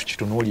 okay, kino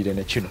tukitunuulire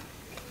ne kino.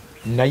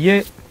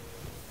 Naye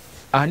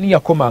ani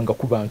yakomanga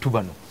ku bantu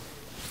bano?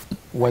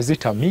 Was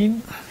it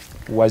Amin?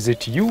 Was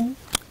it you?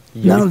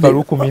 Now,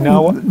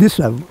 this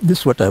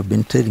is what I've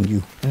been telling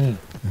you.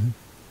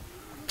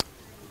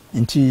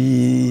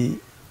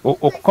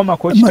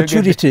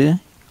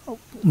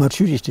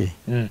 Maturity.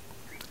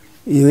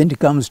 When it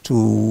comes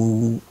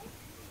to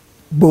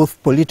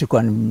both political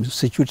and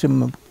security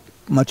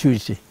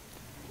maturity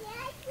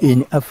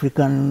in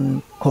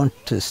African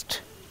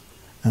context,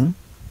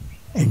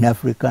 in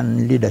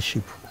African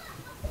leadership,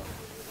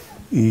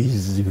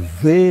 is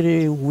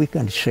very weak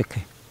and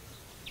shaky.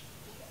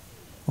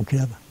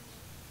 Okay.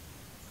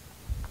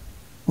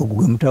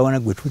 Ogumtawana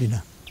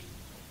gwetulina.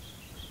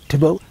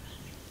 Teba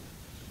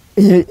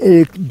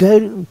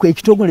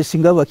ekitongole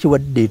singa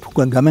bakiwadde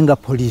tukagamenga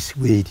police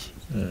weri.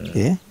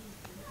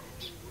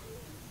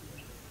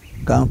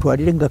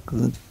 Kantwalire nga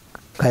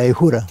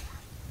Kaihura.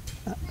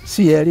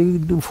 Si yali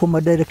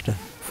former director.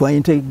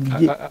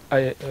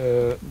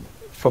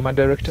 Former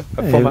director?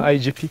 Former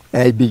IGP?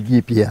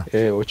 IGP,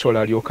 yeah.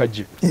 Ochola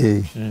aliokaji.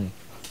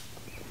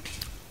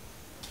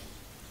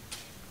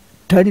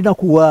 Talina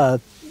kuwa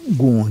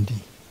gundi,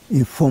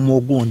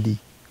 informal gundi,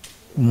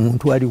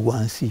 umuntu ali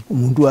wansi,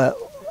 umuntu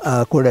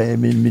akola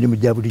emirimu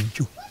gya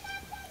bulijjo.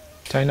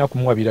 Talina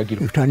kumuwa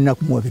biragiro. Talina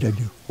kumuwa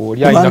biragiro.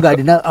 Kubanga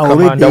alina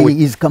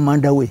already is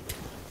commander way.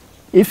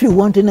 If you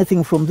want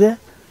anything from there,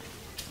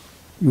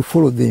 you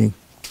follow the.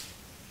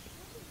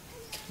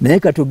 Naye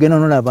kati ogenda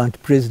n'olaba nti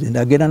president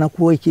agenda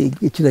nakuwa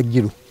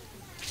ekiragiro.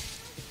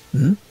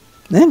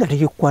 Naye nga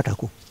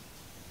tekikukwatako.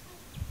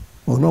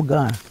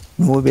 Onogaana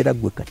n'obeera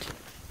gwe kati.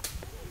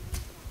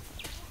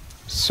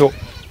 So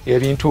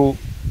ebintu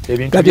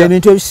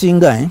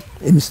ebisinga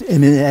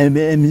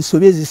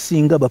emisobi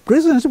ezisinga ba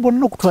presidents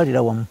bonna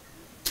okutwalira wamu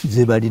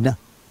ze balina.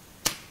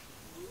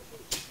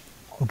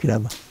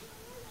 Okiraba.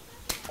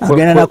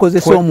 Agenda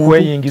nakozesa omuntu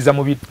kweyingiza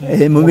mu bintu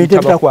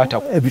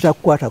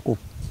ebitakukwatako.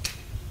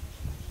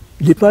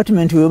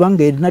 Department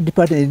webanga erina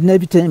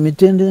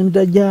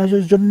emitendera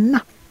gyazo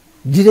zonna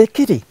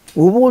girekere.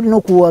 Oba olina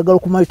okuwagala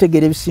okumala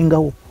otegeera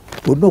ebisingawo,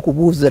 olina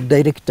okubuuza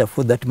director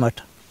for that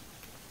matter.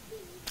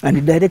 And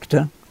the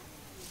director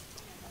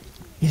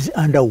is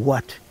under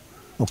what?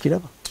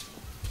 Okiraba.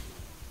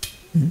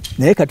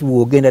 naye kati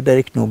bw'ogenda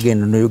direct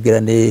n'ogenda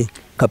n'oyogera ne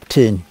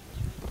captain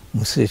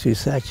mu state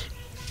research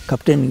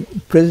captain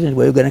president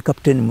bw'ayogera ne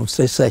captain mu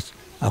state research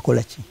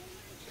akola ki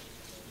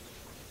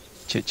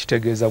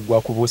kitegeeza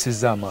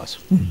gwakubuusizza amaaso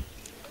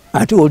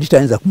ate oli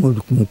tayinza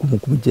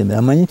kumujemera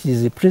amanyi nti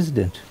is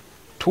president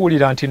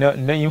tuwulira nti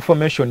ne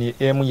information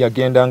emu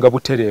yagendanga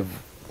butereevu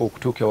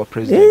okutuuka wa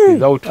president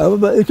without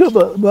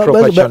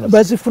proper channels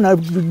bazifuna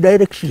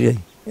directly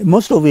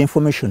most of the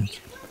information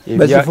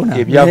bazifuna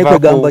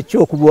ebyavako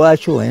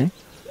kyokubwakyo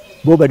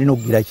bo balina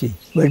okugira ki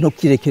balina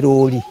okukirekera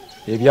oli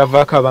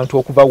ebyavaako abantu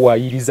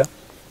okubawaayiriza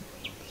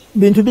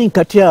bintu bingi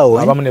kati awo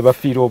abamu ne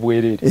bafiira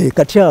obwereere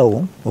kati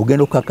awo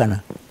ogenda okukakana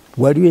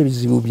waliwo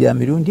ebizibu bya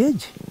mirundi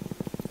egi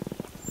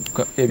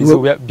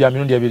ebizibu bya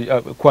mirundi ebiri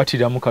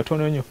kwatiriramu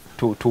katono nnyo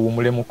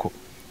tuwumulemuko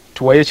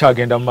tuwaye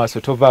kyagenda mu maaso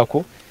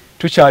tovaako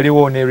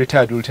tukyaliwo ne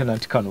retired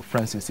lieutenant Kano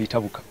Francis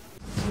Itabuka.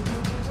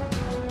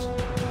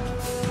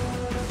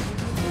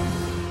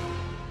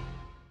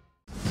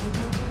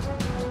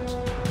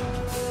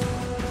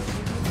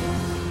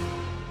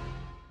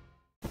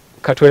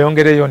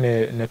 Katweyongereyo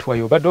ne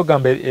tuwaye obadde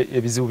ogamba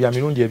ebizibu bya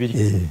mirundi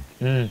ebiri.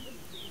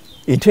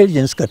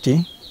 Intelligence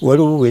kati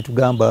waliwo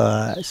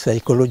wetugamba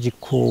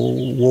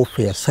psychological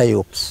warfare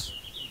psyops,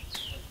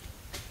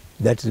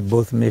 that is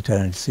both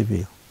military and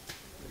civil.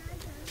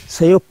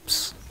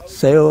 Psyops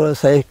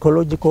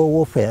psychological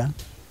warfare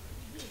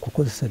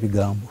kukozesa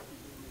bigambo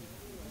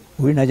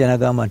uli naja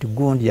nagamba nti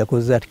gundi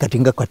yakoze ati kati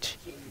nga kati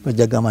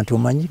bajja gamba nti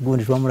omanyi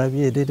gundi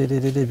twamulabye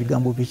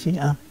bigambo biki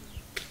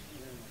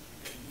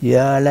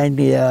ya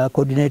line ya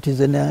coordinates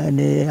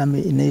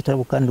ne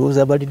Itabuka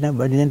ndowooza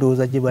balina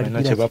ndowooza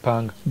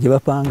gye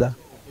bapanga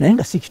naye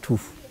nga si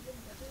kituufu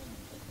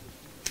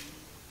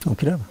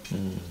okiraba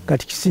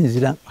kati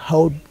kisinzira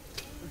how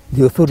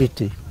the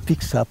authority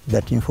picks up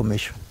that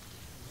information.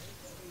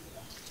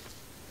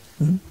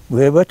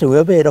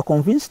 Webeera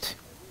convinced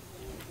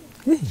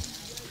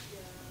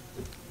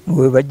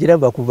webagira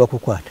bakuva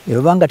kukwata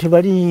ebanga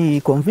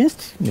tebali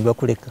convinced ne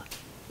bakuleka.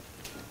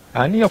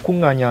 Ani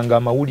yakuŋŋaanyanga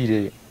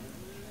amawulire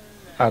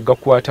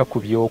agakwata ku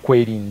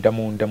byokwerinda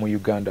munda mu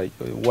Uganda?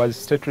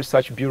 Was State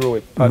Research Bureau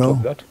a part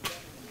of that?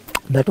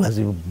 That was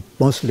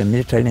mostly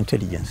military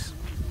intelligence.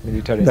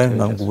 It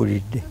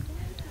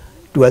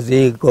was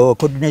a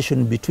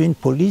coordination between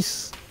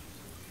police,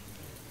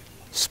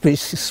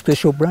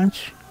 special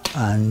branch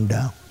and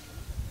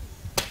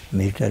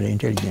military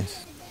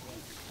intelligence.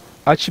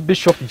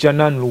 Archbishop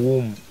Janan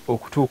Luwum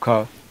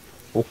okutuuka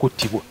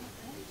okuttibwa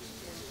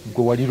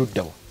gwe wali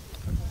luddawa?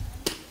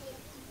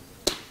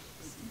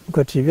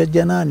 Kati bya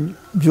Janan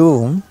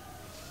byo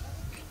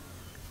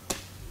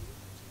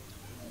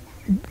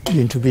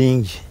bintu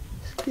bingi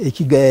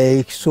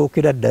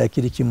ekisookera ddala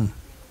kiri kimu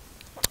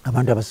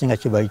abantu abasinga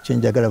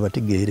kyenjagala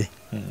bategeere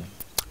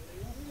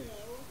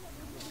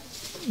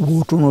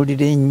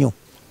bw'otunuulira ennyo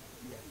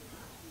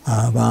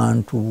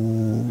abantu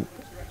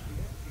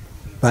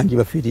bangi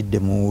bafiiridde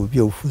mu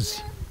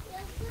byobufuzi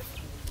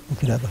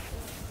okiraba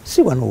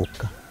si wano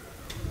wokka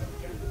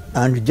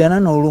and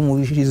Janan Olumu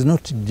is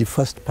not the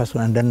first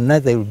person and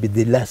neither will be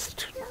the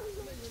last,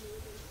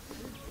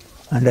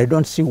 and I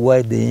don't see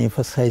why they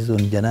emphasize on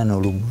Janan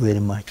Olumu very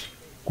much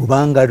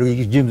kubanga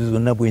regimes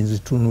zonna bwe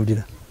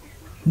nzitunuulira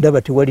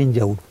ndaba tewali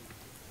njawulo.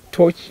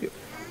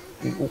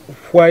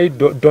 Why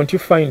don't you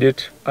find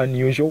it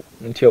unusual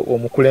nti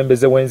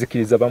omukulembeze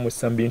w'enzikiriza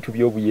bamussa mu bintu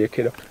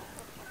by'obuyeekera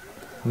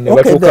ne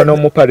batuuka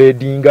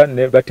n'omuparedinga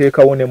ne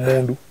bateekawo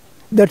n'emmundu?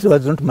 That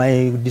was not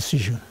my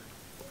decision.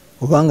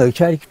 Obanga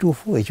ekyali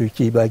kituufu ekyo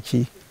kiba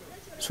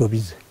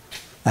kisobize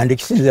and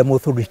ekisinzira mu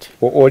authority.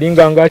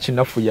 Olinga nga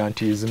kinafuya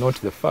nti is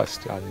not the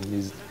first and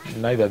is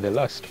neither the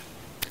last.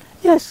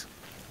 Yes,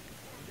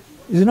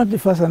 is not the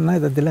first and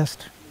neither the last.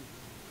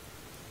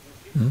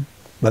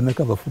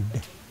 Bameka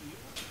bafudde.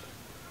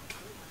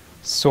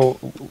 So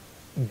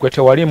gwe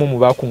tewalimu mu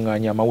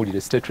baakuŋŋaanya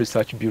amawulire? State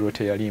Research Bureau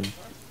teyalimu?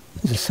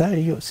 Nze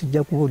saaliyo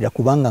sijja kubuulira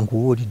kubanga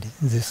nkubuulidde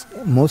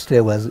mostly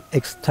was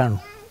external.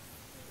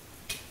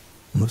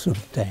 Most of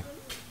the time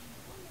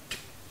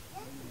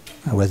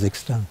I was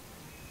external.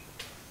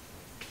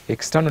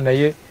 External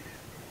naye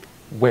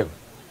well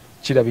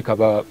kirabika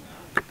ba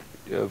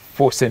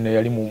force eno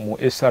yali mu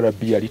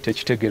SRB yali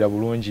tekitegera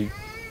bulungi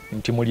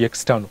nti muli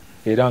external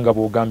era nga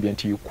bw'ogambye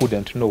nti you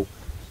couldn't know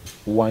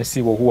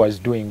wansi who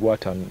was doing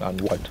what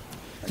and what.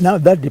 Now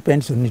that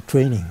depends on the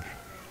training.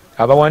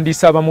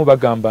 Abawandiisi abamu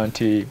bagamba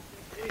nti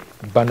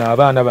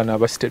abaana bano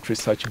aba State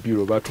Research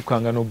Bureau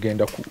batukanga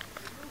n'okugenda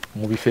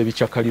mu bifo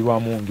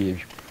ebikyakalirwamu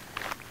ng'ebyo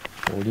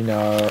oli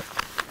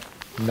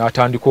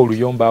n'atandika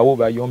oluyomba awo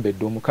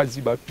bayombedde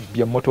omukazi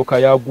bya mmotoka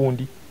ya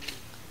gundi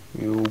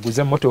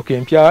oguze emmotoka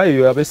empya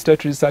eyo aba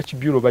State Research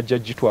Bureau bajja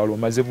gitwala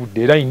omaze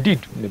budde era indeed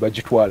ne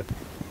bagitwala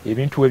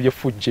ebintu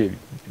ebyefujja ebyo.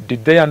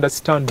 Did they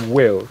understand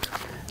well?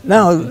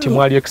 Now nti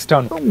mwali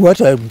external?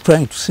 What I'm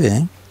trying to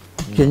say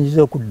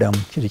kyenyiza okuddamu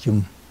kiri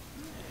kimu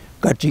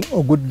kati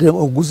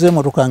oguze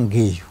emmotoka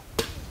ng'eyo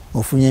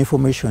ofunye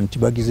information nti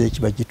bagize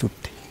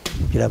ekibagitutte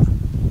kiraba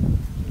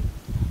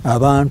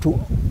abantu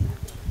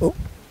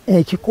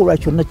ekikolwa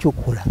kyonna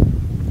kyokola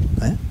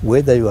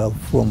whether you are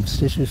from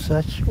state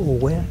research or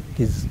where, it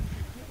is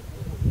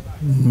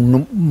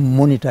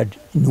monitored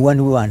in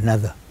one way or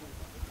another.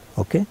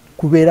 Okay?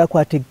 Kubeera ko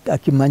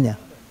akimanya.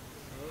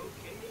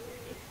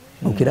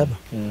 Okiraba?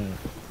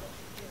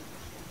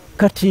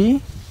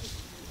 Kati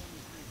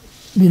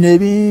bino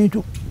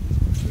ebintu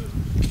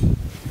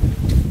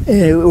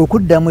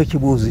okuddamu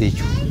ekibuuzo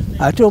ekyo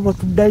ate oba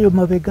tuddayo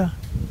mabega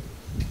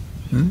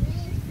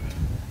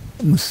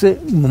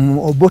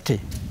Obote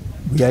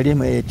bwe yali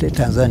mu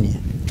Tanzania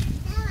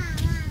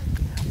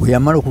bwe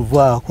yamala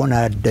okuvaako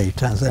n'adda e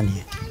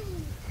Tanzania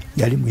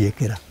yali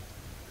muyekera.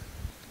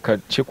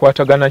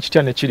 Kikwatagana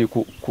kitya ne kiri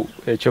ku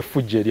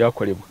ekyefujja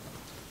eryakolebwa?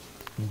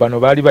 Bano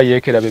baali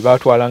bayeekera be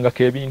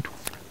baatwalangako ebintu.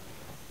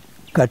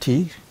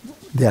 Kati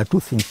there are two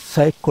things: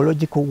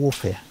 psychological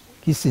warfare,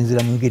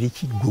 kisinzira mu ngeri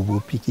ki gwe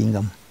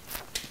opikingamu,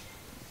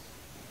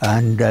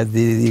 and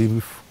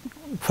the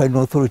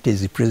final authority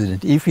is the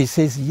president. If he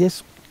says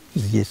yes,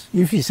 is yes.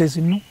 If he says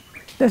no,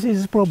 that is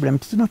his problem.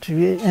 It's not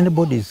really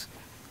anybody's.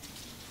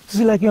 It's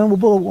like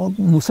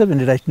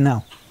Museveni right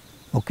now.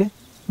 Okay?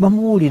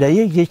 Bamuwulira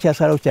ye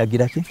ekyasalawo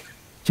kyagira ki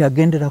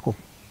kyagenderako.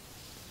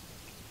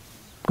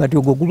 Kati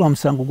ogwo guba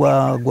musango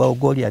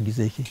gw'oli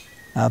agize ki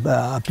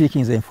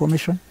appeaking the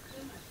information.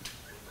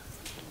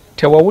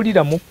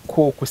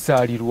 Tewawuliramuko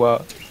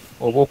okusaalirwa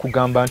oba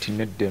okugamba nti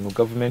nedda eno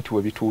gavumenti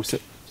we bituuse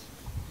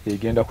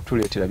egenda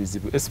kutuleetera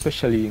bizibu,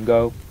 especially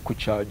nga ku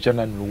kya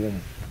Janan Luwum.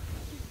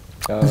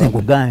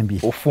 Nkugambye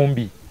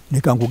ofumbi.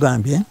 Leka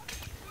nkugambye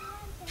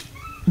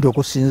nti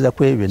okusinza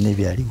ku ebyo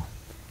n'ebyaliwo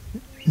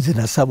nze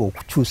nasaba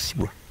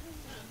okukyusibwa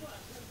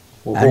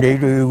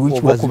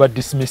oba okuba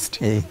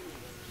dismissed.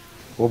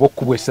 Oba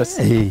okukubwa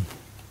essasi.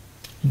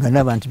 Nga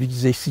naba nti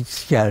bigize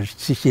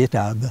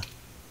sikyetaaga.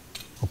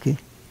 Okay?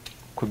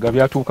 Kwega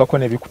byatuukako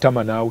ne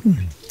bikutama naawe.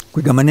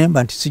 Kwegamba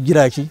nemba nti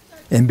sigira ki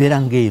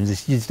embeera ng'eyo nze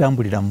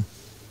sikizitambuliramu.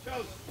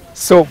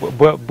 So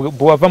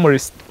bw'ova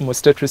mu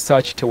state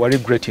research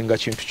tewaregrettinga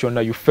kintu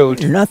kyonna, you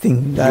felt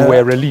nothing. You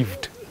were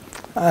relieved.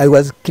 I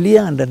was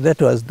clear that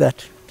that was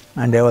that,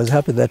 and I was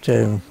happy that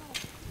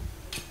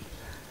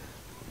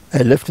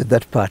I left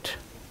that part.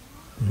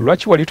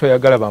 Lwaki wali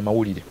toyagala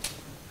bamawulire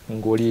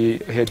ng'oli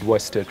head wa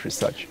state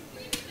research?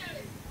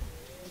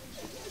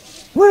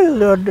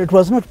 Well, it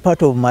was not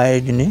part of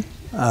my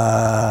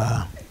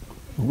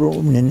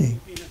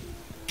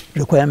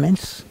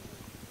requirements.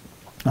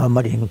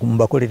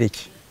 Mbakolere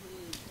ki?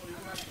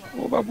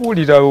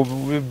 Obabuulira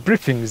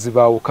briefings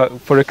baawo,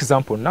 for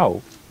example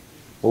now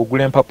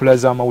ogula empapula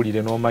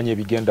z'amawulire n'omanya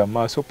ebigenda mu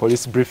maaso,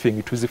 police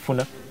briefing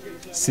tuzifuna,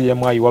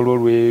 CMI waliwo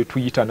lwe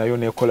tuyita nayo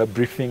nekola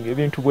briefing,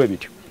 ebintu bwe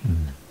bityo.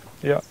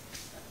 Yeah.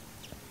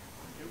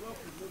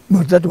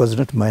 But that was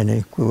not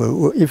mine.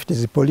 If it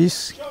is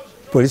police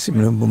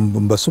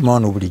mbasoma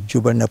wano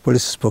bulijjo balina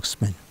police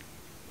spokesman.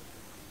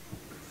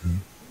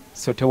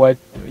 So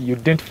you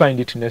didn't find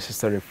it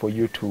necessary for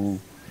you to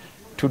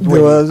do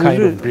any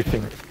kind of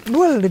briefing?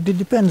 Well, it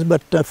depends,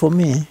 but for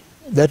me,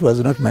 that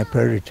was not my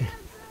priority.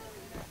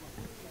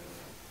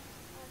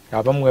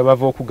 Abamu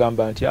bava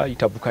okugamba nti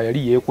Itabuka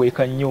yali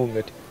yeekweka nnyo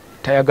nga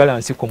tayagala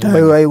nsi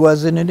kumumanya. I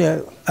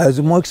was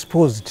more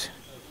exposed.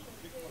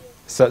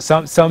 So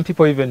some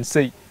people even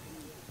say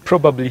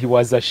probably he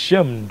was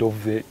ashamed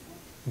of the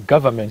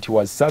government he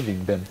was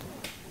serving then.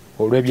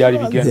 Olw'ebyali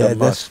bigenda mu maaso.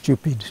 That's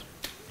stupid.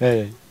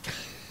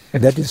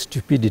 That is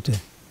stupidity.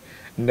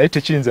 Naye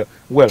tekiyinza,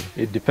 well,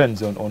 it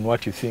depends on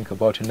what you think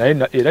about it.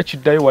 Naye era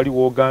kiddayo wali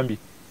w'ogambye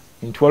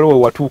nti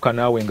waliwo watuuka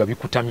naawe nga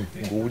bikutamye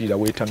ng'owulira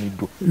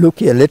weetamiddwa. Look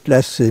here, let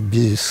us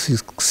be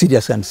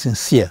serious and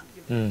sincere.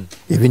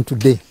 Even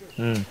today.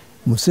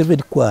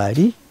 Museveni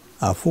kwali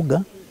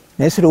afuga,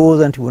 naye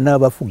sirowooza nti bonna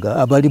abafuga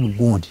abali mu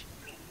gundi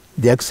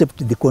they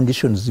accept the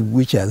conditions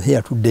which are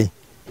here today.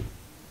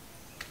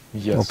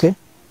 Yes. Okay?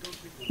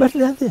 But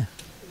they are there.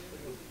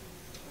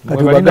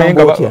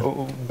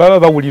 Baba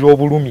bawulira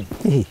obulumi.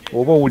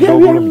 Oba owulira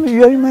obulumi.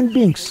 You are human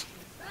beings.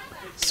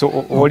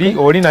 So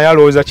oli naye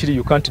alowooza kiri,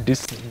 you can't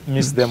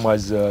dismiss them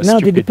as stupid. Now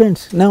it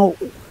depends. Now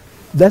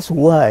that's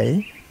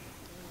why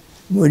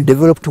in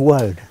developed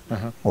world,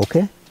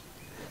 okay,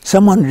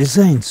 someone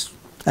resigns.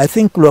 I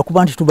think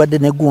lwakuba nti tubadde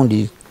ne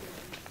gundi,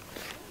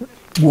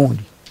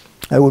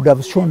 I would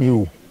have shown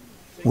you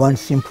one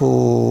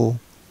simple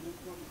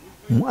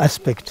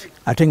aspect.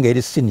 I think it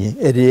is senior,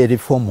 eri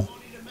formal.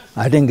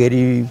 I think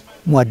very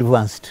more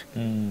advanced.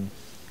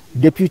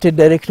 Deputy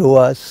Director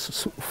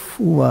was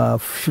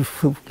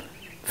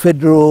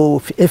Federal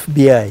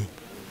FBI,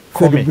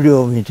 Federal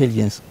Bureau of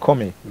Intelligence.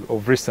 Comey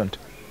of recent.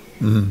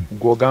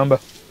 Gwogamba.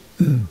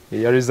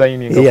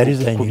 Resigning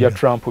ku bya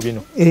Trump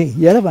bino.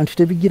 Yalaba nti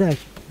tebigira.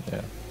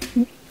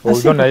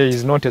 Although naye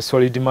is not a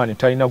solid man,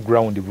 talina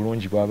ground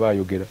bulungi bw'aba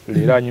ayogera.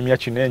 Leero anyumya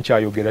kino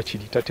enkyayogera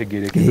kiri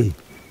tategeerekeka.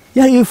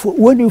 Yeah,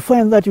 when you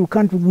find that you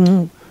can't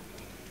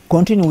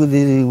continue with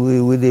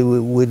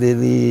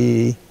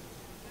the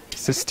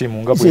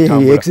system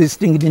the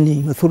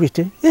existing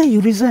authority,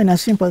 you resign,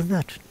 as simple as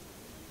that.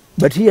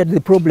 But here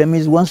the problem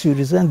is once you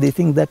resign, they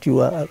think that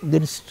you are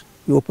against,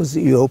 you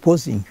are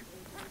opposing.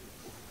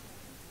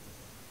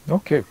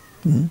 Okay.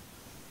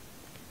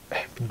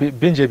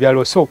 binje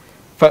byalo. So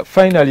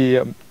finally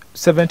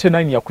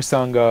 79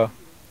 yakusanga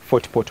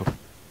Fort Portal.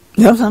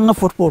 Yakusanga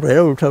Fort Portal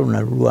era olutalo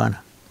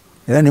nalulwana.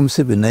 Era ne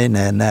Museveni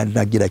naye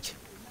nagira ki.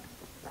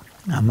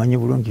 Amanyi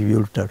bulungi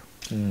by'olutalo.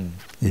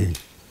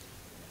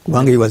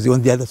 Kubanga he was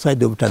on the other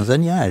side of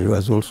Tanzania, he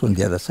was also on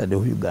the other side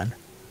of Uganda.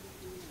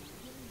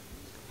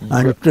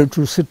 And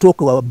to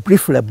talk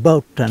briefly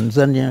about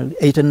Tanzania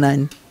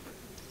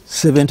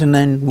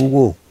 89-79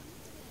 war.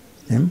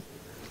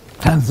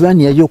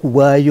 Tanzania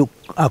yokuwayo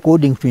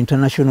according to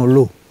international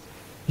law,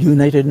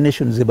 United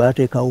Nations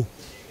ebateekawo.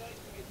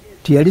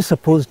 Tiyali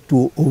supposed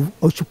to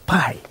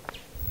occupy.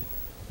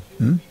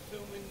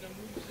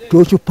 To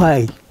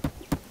occupy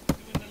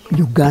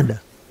Uganda.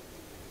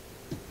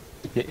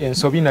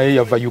 Ensobi naye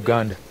yava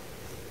Uganda.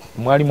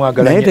 Mwali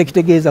mwagala naye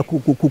tekitegeeza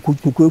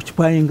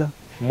kuoccupyinga.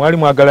 Mwali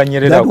mwagala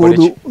Nyerere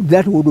akole.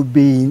 That would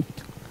be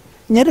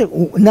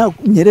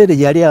Nyerere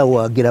yali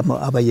awagira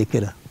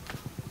abayekera.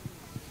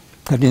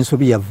 Kati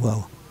ensobi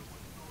yavaawo.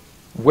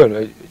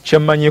 Well,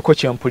 kyemmanyiko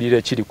kyampulira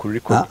ekiri ku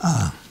record.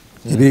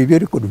 Ebyo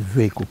record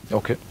biveeko.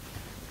 Okay.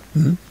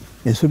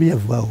 Ensobi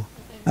yavaawo.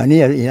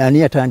 Ani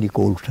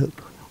yatandika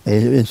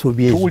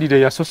ensobi ezo.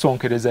 Tuwulire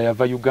yasosonkereza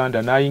yava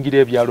Uganda n'ayingira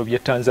ebyalo by'e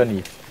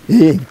Tanzania.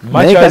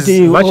 Much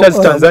as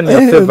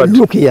Tanzania favored.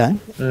 Look here.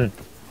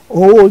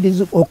 All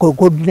these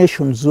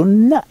coordinations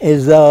zonna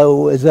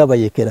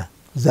ezabayekera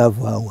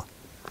zavaawa.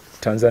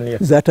 Tanzania.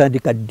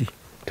 Zatandika ddi.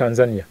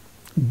 Tanzania.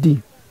 Ddi.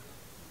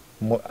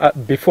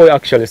 Before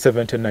actually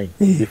 79.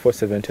 Before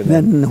 79.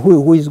 Then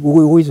who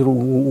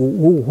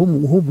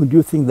do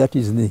you think that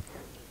is the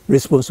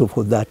responsible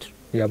for that?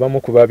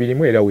 Yabamu ku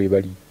babirimu era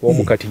weebali.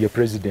 Omukati ye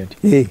president.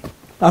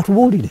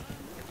 Atubuulire.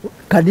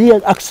 Can he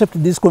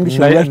accept this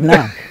condition right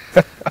now?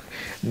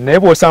 Naye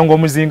bw'osanga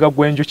omuzinga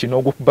gw'enjuki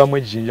n'ogukubamu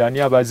ejjinja ani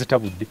aba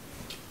azitabudde.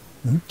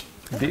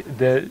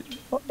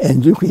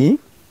 Enjuki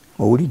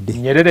owulidde.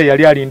 Nyerere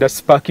yali alinda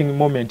sparking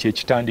moment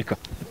ekitandika.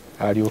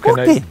 Alyoke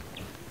naye.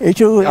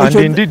 And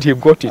indeed he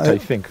got it, I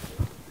think.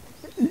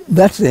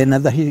 That's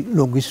another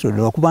long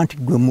history. Okuba nti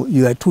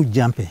you are too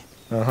jumpy.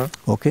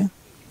 Okay?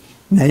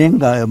 Naye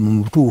nga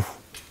mu butuufu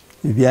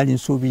ebyali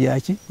nsobi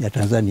yaki ya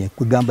Tanzania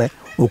kugamba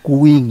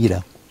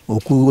okuwingira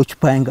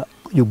okuoccupyinga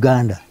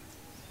Uganda.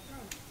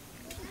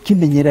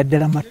 Kimenyera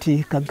ddala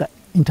amateeka ga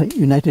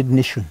United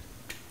Nations.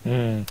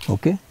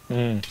 Okay?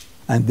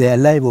 And they are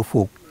liable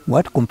for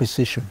what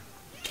compensation?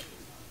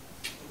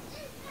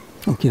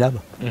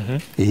 Okiraba?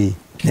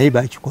 Naye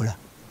bakikola.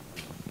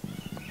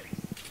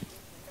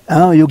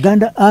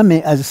 Uganda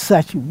Army as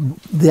such,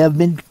 they have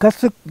been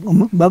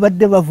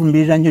babadde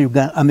bavumirira nnyo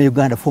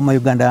Uganda, former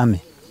Uganda Army.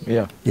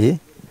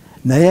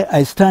 Naye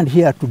I stand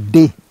here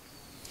today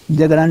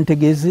njagala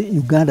ntegeeze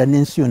Uganda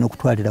n'ensi yonna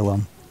okutwalira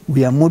wamu.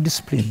 We are more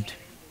disciplined.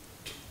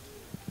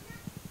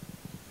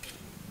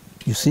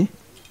 You see?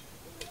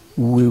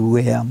 We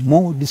were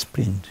more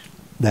disciplined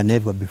than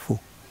ever before.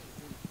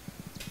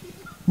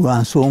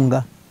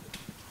 Lwansonga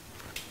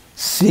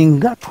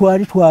singa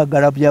twali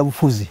twagala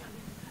byabufuzi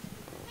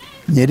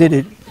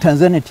Nyerere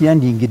Tanzania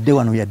tiyandingidde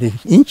wano yadde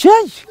in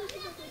charge.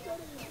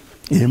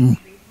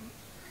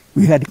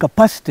 We had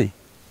capacity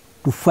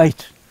to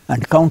fight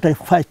and counter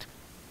fight.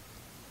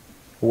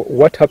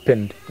 What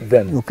happened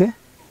then? Okay?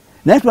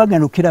 Naye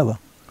twagenda okiraba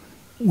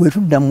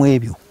wetuddamu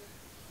ebyo.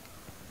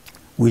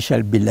 We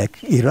shall be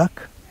like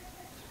Iraq.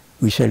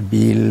 We shall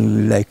be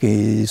like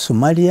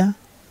Somalia.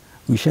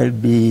 We shall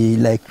be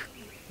like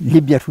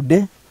Libya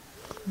today.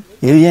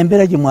 Eyo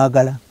yembeera gye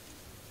mwagala.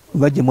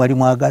 Oba gye mwali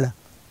mwagala.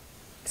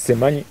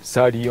 Semanyi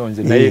saali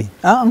yonze naye.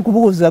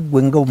 Nkubuuza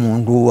gwe nga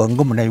omuntu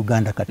nga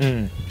Munnayuganda kati.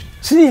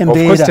 Si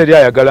embeera. Of course teri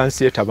ayagala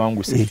nsi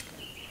etabanguse.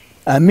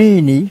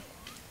 Amini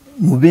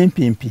mu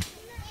bempimpi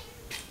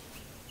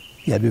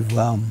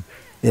yabivaamu.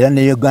 Era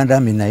ne Uganda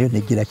Army nayo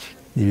negira ki?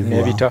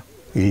 Nebita.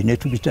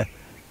 Netubita.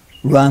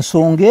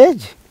 Lwansonga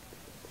egi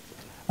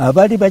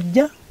abali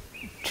bajja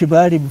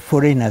tibali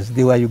foreigners,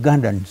 they were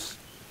Ugandans.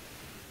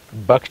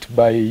 Backed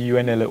by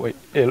UNLA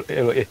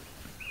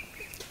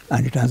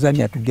and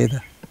Tanzania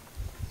together.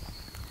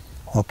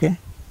 Okay?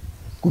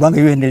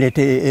 Kubanga UNLA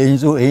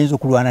enzo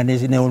kulwana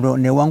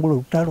newangula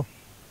olutalo.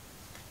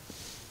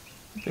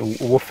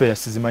 Warfare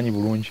sizimanyi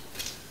bulungi.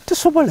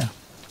 Tesobola.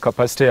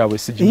 Capacity yaabwe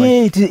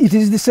sigimanyi. It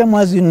is the same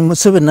as in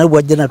Museveni nabwe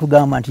wajja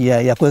natugamba nti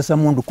yakozesa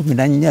mundu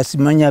 14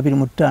 simanyi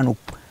 25.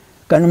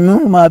 Kani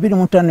mundu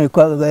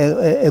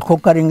 25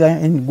 ekokaringa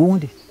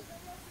engundi.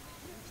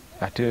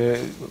 Ate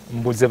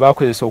mbuze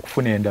bakozesa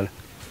okufuna endala.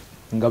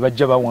 Nga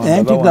bajja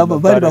bawanga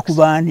bali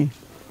bakubani.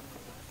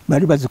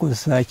 Bali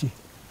bazikozesa ki?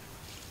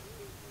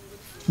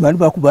 Bali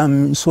bakuba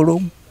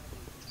nsolo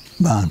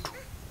bantu.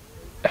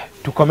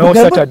 Tukomewo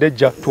Saturday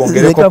jja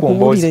tuongereko ku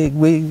mboozi.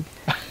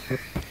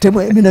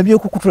 Bino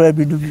byokukutula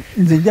bintu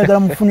nze njagala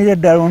mufunire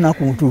ddala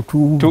olunaku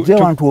tujje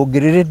wantu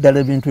ogerere eddala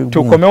ebintu ebimu.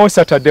 Tukomewo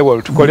Saturday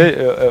wal tukole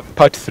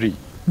part 3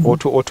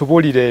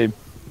 otubuulire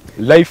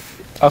life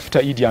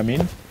after Idi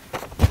Amin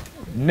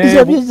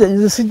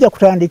nze sijja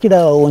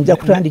kutandikira onja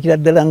kutandikira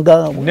ddala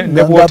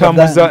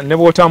ne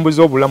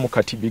bw'otambuza obulamu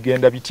kati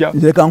bigenda bitya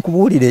leka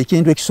nkubuulire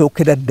ekintu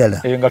ekisookera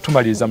ddala nga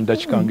tumaliriza mu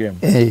dakiika ng'emu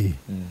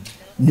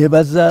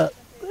nebaza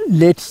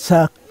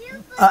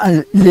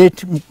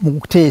late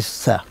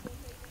Muteesa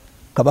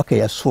kabaka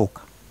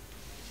eyasooka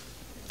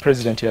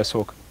president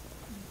eyasooka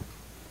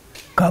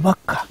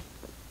kabaka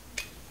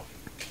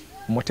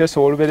Muteesa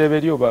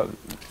ow'olubereberye oba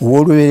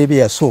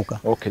ow'olubereberye yasooka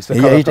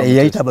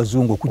eyayita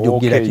abazungu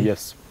okujogera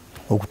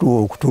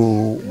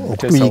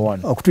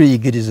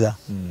okutuyigiriza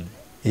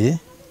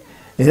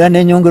era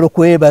nenyongera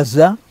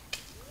okwebaza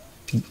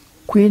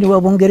Queen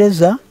wa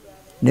Bungereza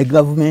ne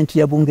gavumenti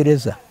ya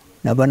Bungereza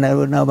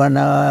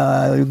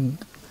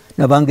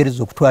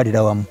n'Abangereza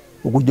okutwalira wamu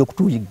okujja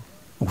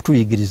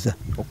okutuyigiriza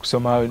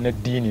okusoma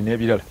n'eddiini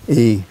n'ebirala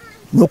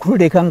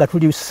n'okutuleka nga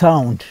tuli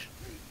sound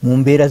mu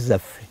mbeera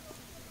zaffe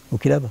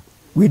okiraba.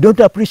 We don't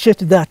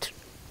appreciate that.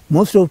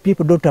 Most of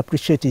people don't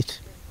appreciate it.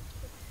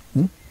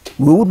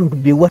 We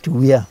wouldn't be what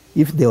we are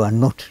if they were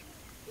not.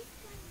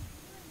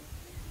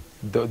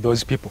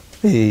 Those people?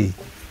 Okay.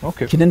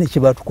 Kinene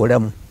kye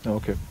batukolamu.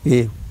 Okay.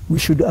 We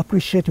should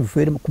appreciate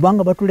very much.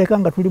 Kubanga batuleka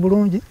nga tuli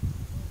bulungi.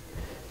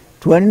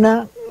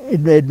 Twalina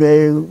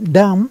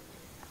dam.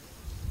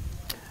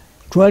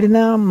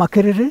 Twalina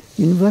Makerere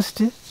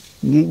University.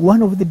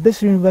 One of the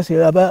best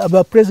universities.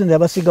 Aba president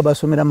abasiga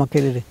basomera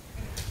Makerere.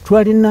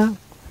 Twalina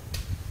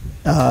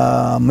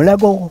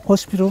Mulago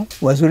Hospital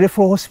was a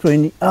referral hospital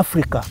in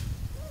Africa.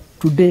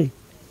 Today,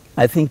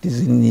 I think it is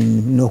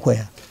in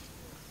nowhere.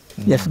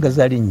 Yes,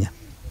 Gazalinya.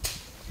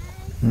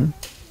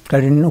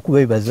 Kalino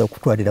kubebaza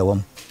okutwalira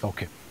wamu.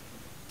 Okay.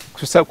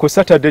 Ku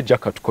Saturday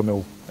jaka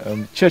tukomewo.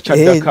 Church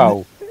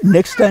adakao.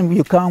 Next time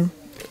you come,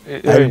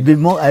 I'll be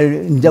more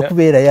nja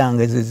kubeera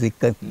yange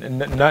zizika.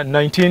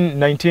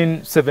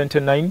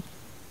 1979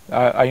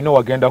 I know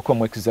agenda ko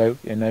mu exile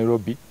in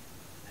Nairobi.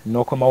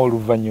 N'okomawo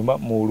oluvannyuma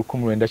mu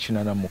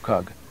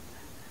 1986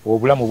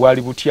 obulamu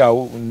bwali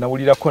butyawo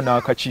nawulirako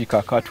n'akakiiko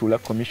akatuula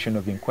commission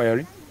of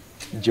inquiry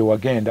gye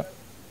wagenda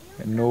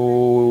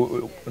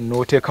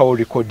n'oteekawo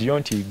rekodiyo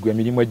nti gwe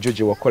emirimu ejjo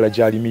gye wakola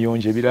gyali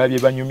miyonjo ebirala bye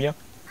banyumya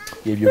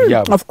ebyo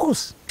byabo. Of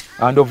course.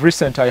 And of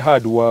recent I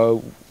heard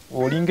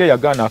olinga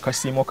yagaana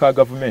akasiimo ka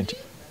gavumenti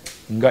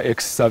nga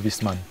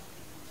ex-serviceman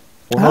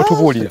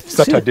onootubuulira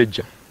Saturday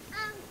jja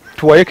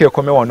tuwaye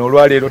keekome wano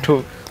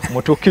olwaleero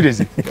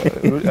mutukkirize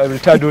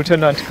retired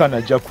lieutenant kana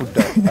ajja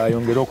kudda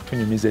ayongere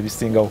okutunyumiza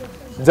ebisingawo.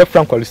 Nze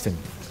Frank Olusenyi.